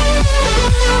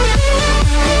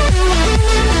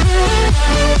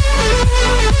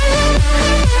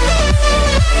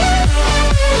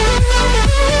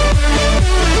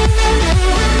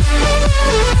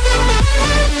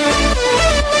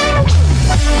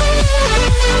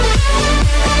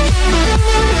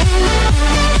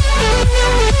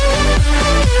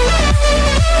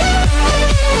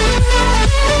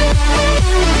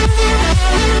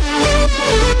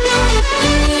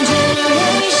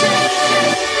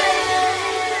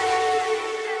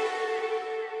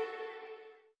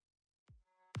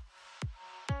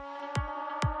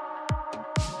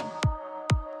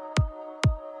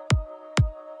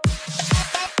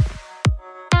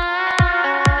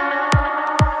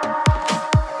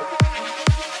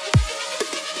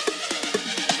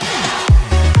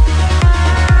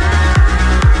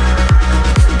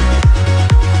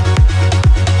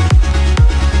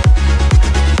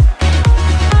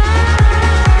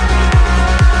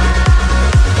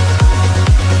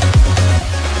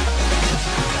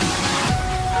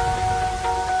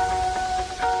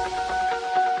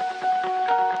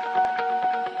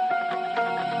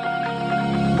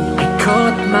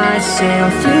 Caught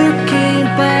myself looking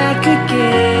back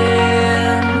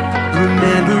again,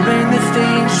 remembering the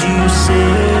things you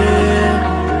said,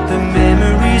 the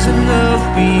memories of love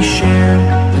we shared,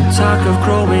 the talk of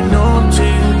growing old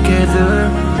together.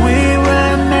 We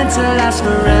were meant to last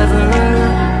forever,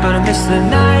 but I miss the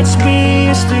nights we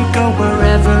used to go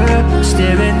wherever,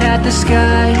 staring at the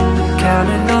sky,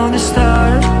 counting on the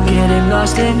stars, getting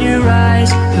lost in your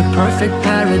eyes, the perfect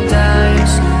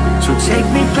paradise. So take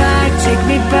me back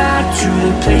to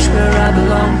the place where I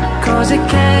belong. Cause it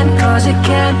can,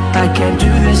 I can't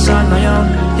do this on my own.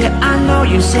 Yeah, I know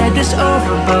you said this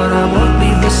over, but I won't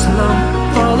leave this alone.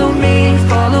 Follow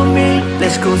me,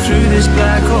 let's go through this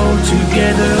black hole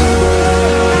together.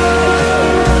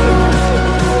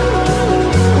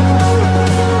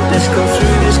 Let's go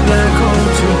through this black hole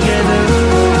together.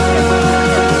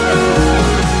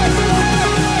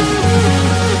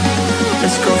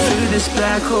 Let's go through this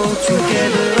black hole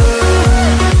together.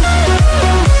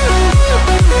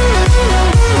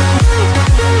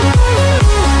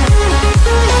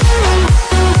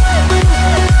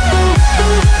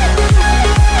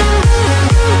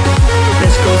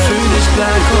 Let's go through this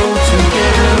black hole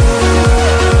together.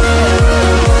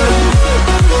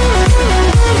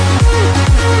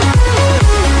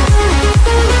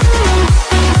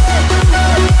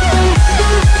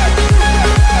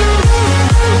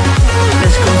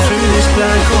 Let's go through this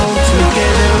black hole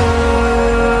together.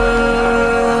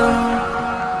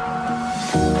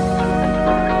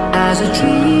 As a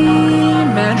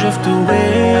dream and drift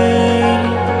away,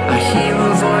 I hear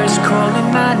a voice calling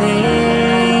my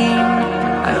name.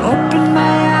 I open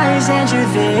my eyes and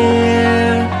you're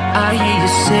there. I hear you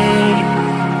say,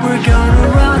 we're gonna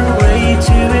run away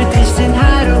to a distant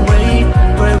hideaway,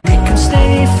 where we can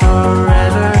stay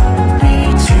forever, be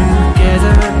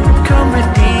together. Come with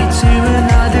me to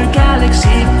another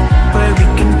galaxy, where we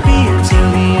can be until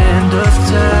the end of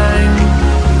time.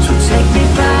 So take me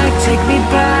back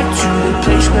to the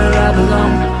place where I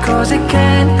belong. Cause I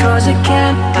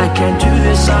can't do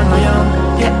this on my own.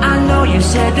 Yeah, I know you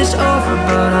said this over,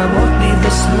 but I won't leave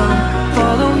this alone.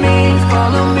 Follow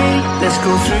me, let's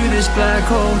go through this black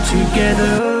hole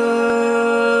together.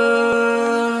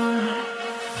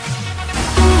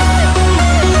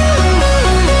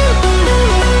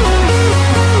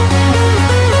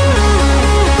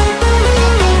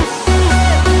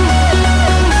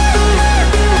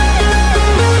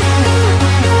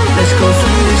 Let's go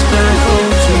through this black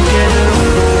hole together.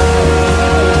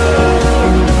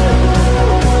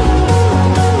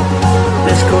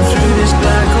 Let's go through this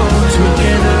black hole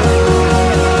together.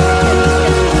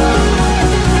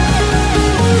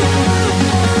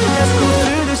 Let's go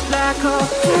through this black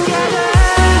hole together.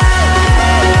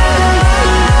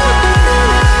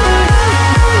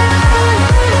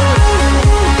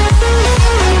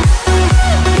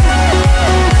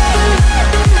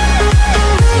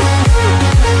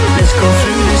 Let's go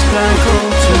through this black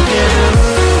hole together.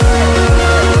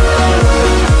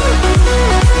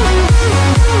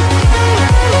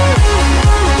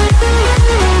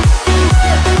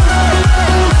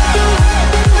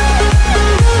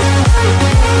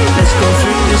 Let's go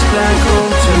through this black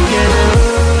hole together.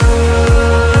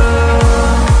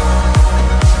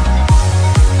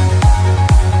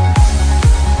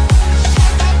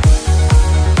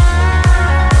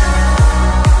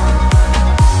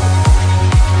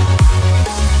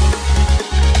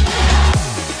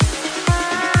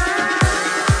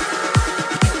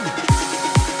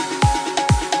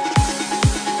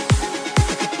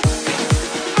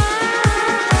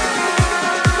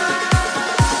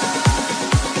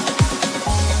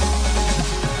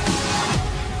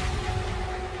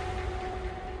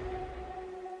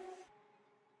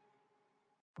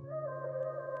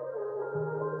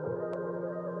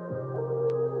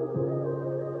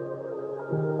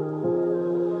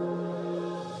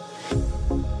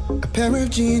 A pair of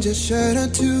jeans, a shirt or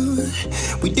two.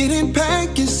 We didn't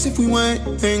pack as if we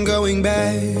weren't going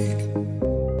back.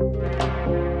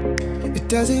 It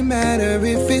doesn't matter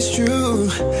if it's true.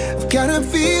 I've got a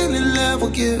feeling love will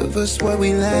give us what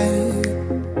we lack.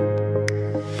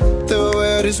 The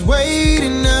world is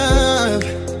waiting up.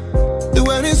 The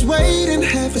world is waiting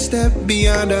half a step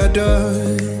beyond our door.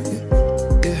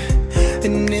 Yeah.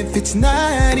 And if it's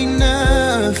not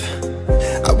enough,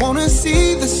 I wanna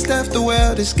see the stuff the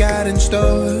world has got in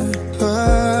store.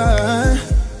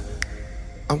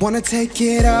 I wanna take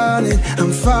it all in,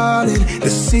 I'm falling. The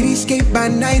cityscape by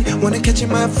night, wanna catch in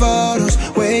my photos.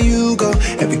 Where you go,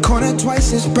 every corner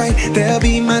twice as bright. They'll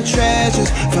be my treasures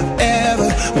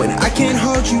forever. When I can't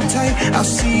hold you tight, I'll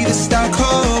see the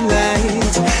Stockholm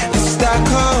lights. The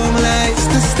Stockholm lights,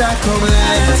 the Stockholm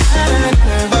lights.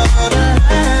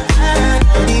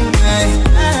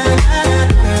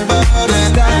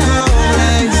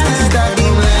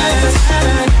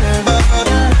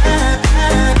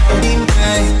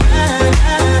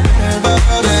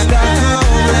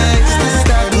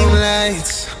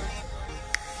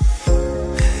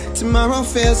 Tomorrow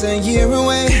feels a year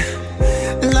away,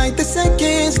 like the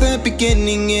seconds, the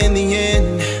beginning and the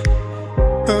end.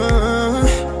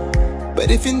 But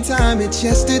if in time it's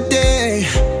yesterday,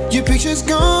 your picture's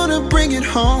gonna bring it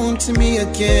home to me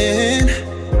again.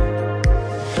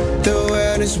 The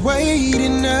world is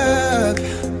waiting up.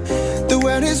 The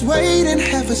world is waiting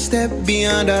half a step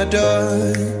beyond our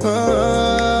door.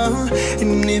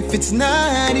 And if it's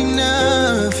not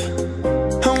enough,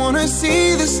 I wanna wanna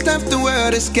see the stuff the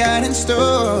world has got in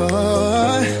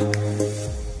store.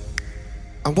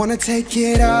 I wanna take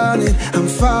it all in, I'm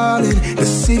falling. The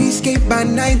cityscape by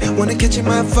night, wanna catch in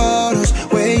my photos.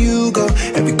 Where you go,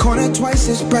 every corner twice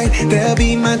as bright. They'll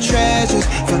be my treasures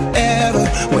forever.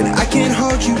 When I can't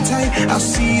hold you tight, I'll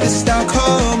see the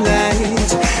Stockholm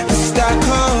lights. The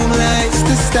Stockholm lights,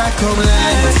 the Stockholm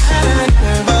lights.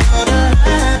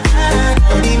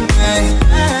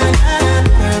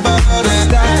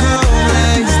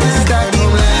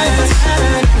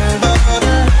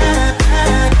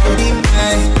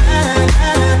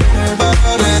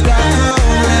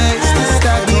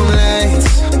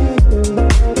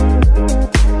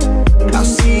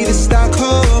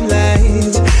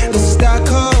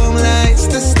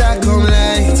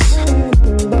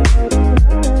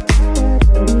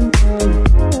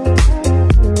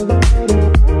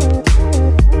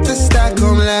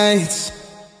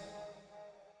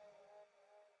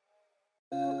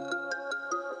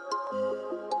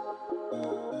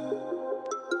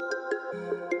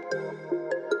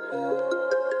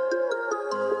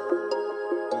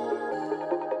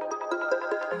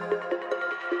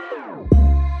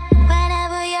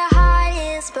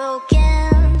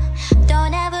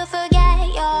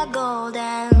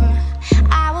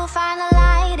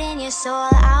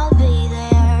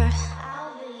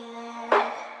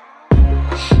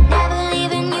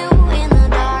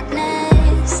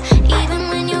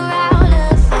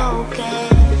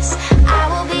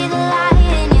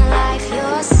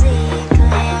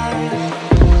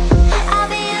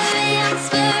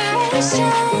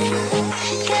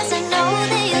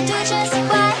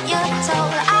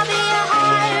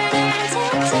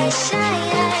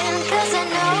 Shine, 'cause I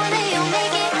know that you'll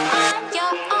make it on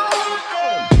your own.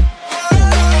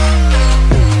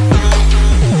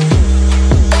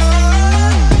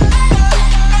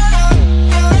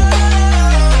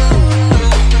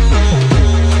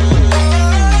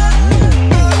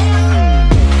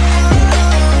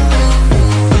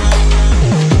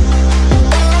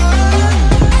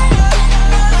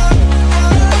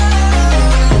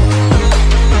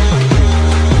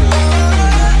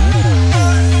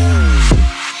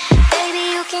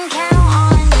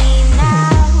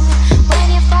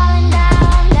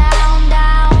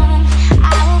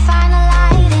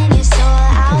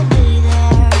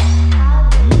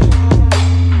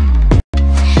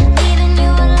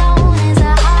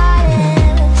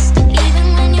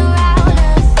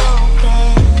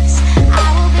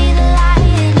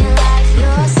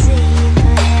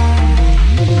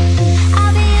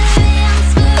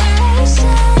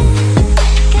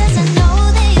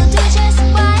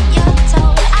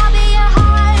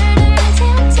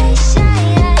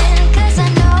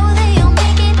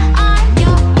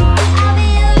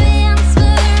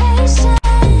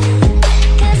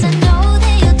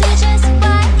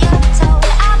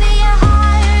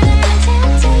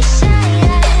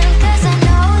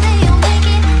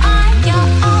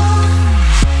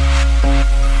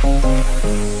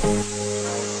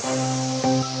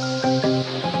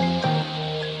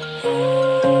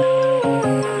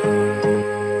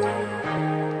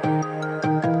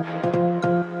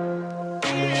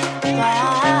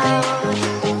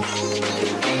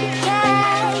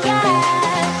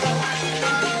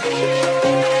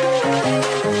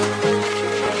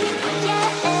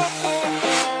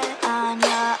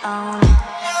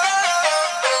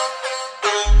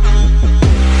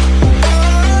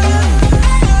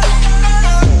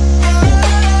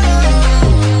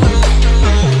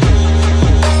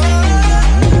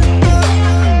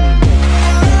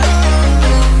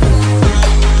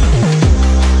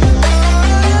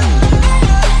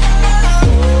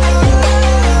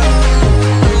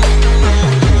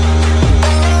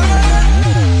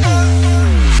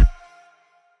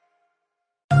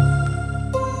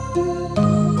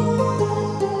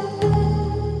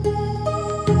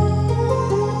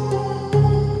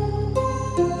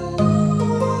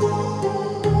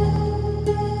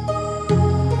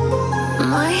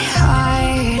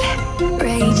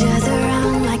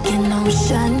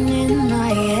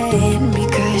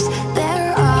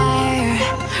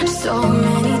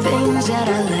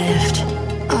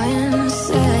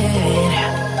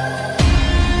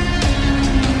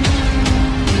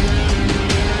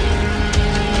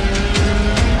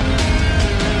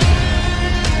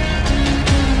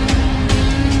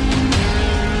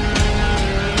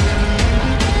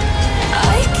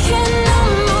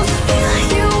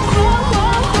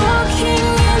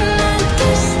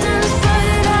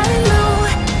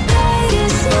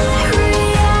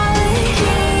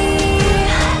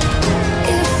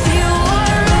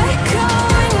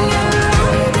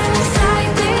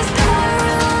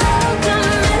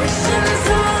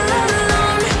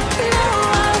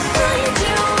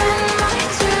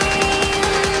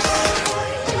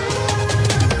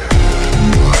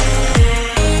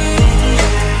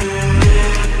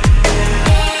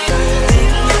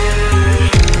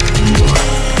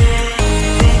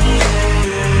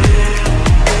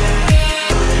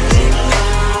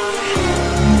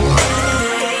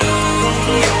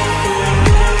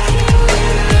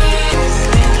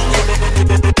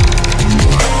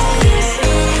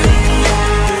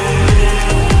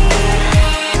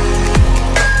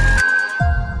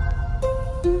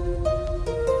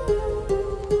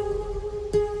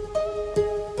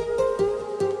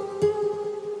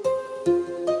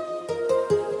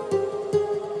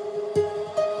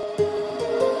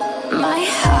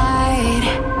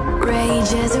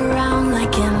 around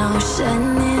like an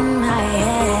ocean in my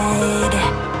head.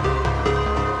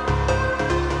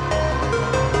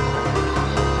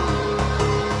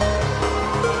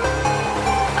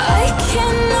 I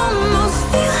can almost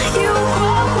feel you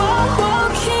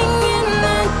walking in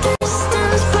the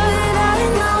distance, but I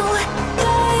know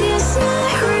that it's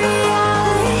not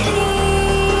reality.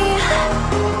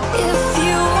 If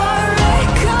you are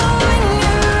echoing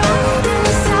around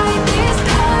inside these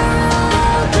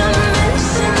parallel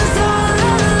dimensions all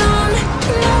alone,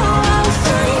 no, I'll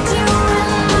find you in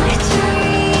my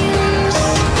dreams.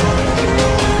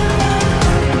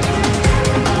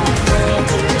 I'll find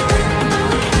you in my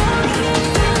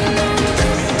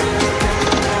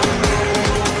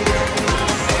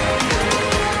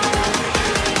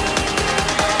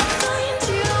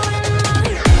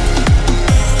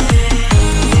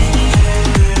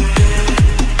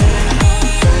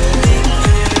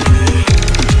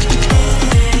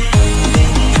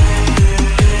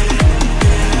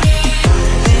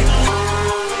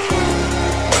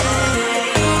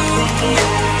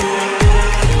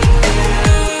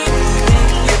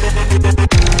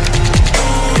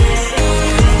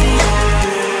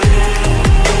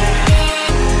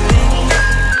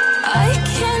I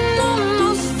can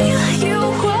almost feel you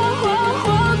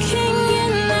walking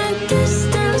in the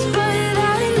distance, but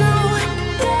I know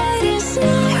that it's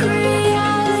not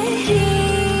reality.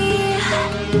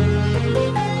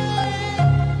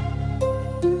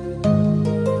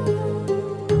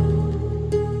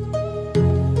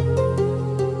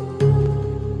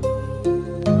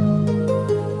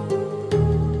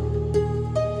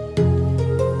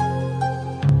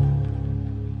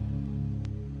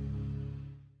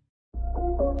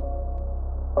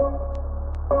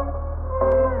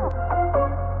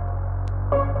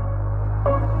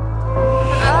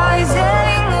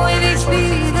 Rising with each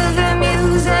beat of the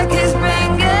music is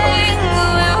bringing.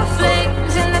 We're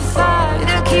flames in the fire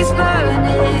that keeps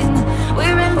burning.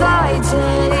 We're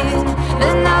inviting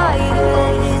the night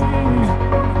in.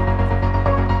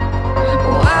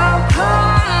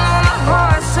 Welcome, my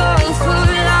heart so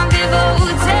full. I'm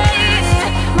devoting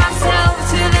myself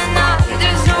to the night.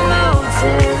 There's no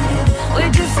motive.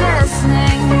 We're just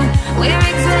listening. We're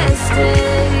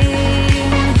existing.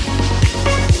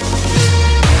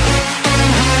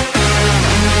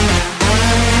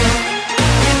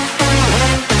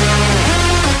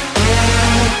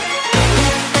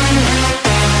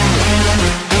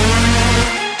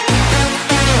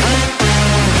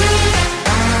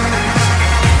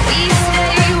 We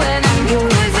stay when the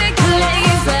music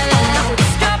plays, and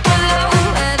let's drop low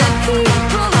and the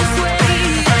people sway.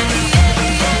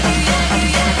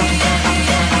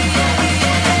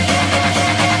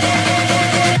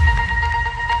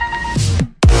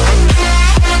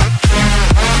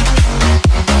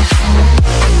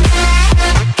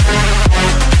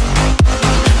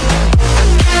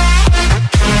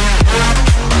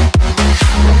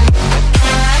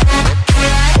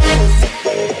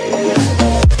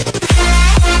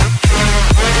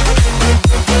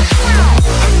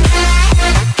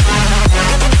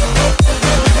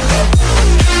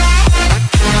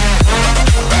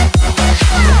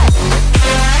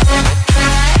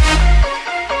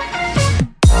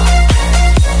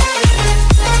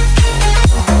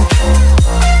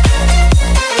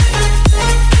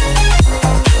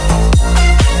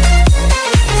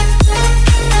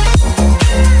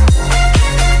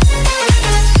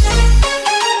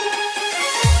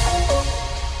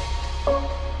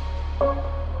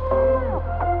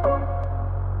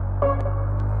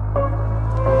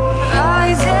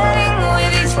 Rising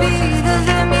with each beat of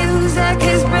the music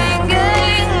is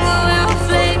bringing. We're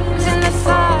flames in the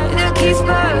fire that keeps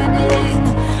burning.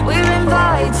 We're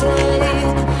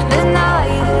inviting the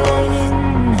night in.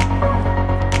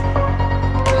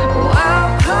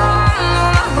 Welcome,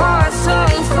 my heart so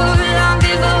full. I'm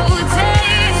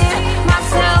devoting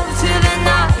myself to the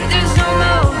night. There's no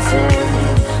motive.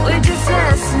 We're just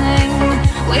listening.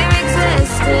 We're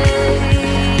existing.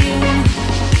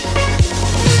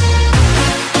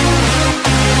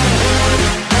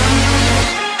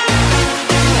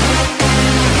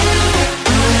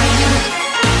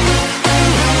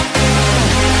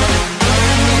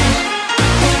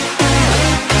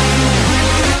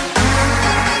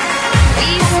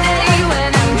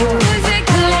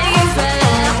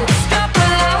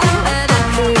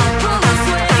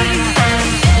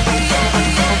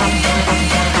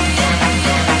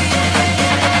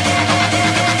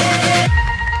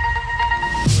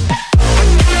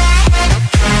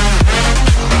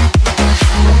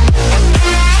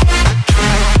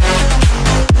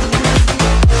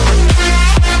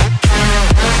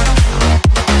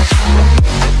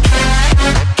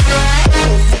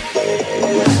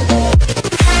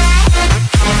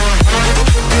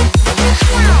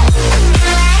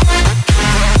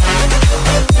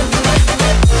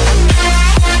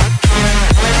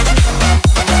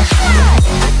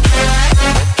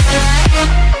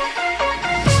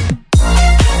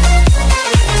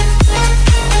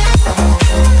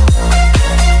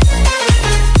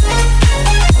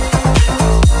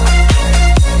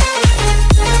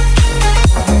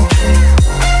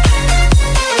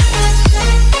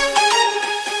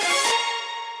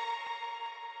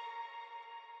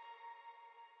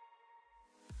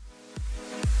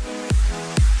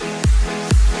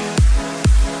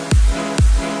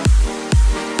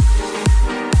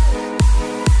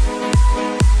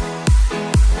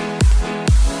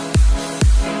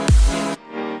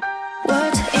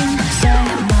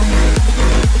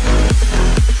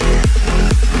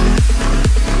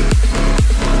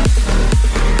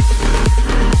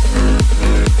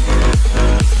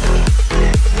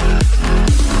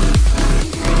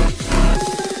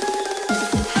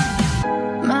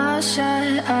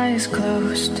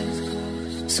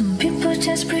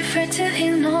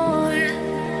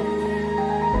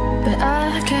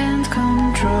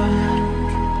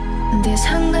 This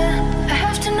hunger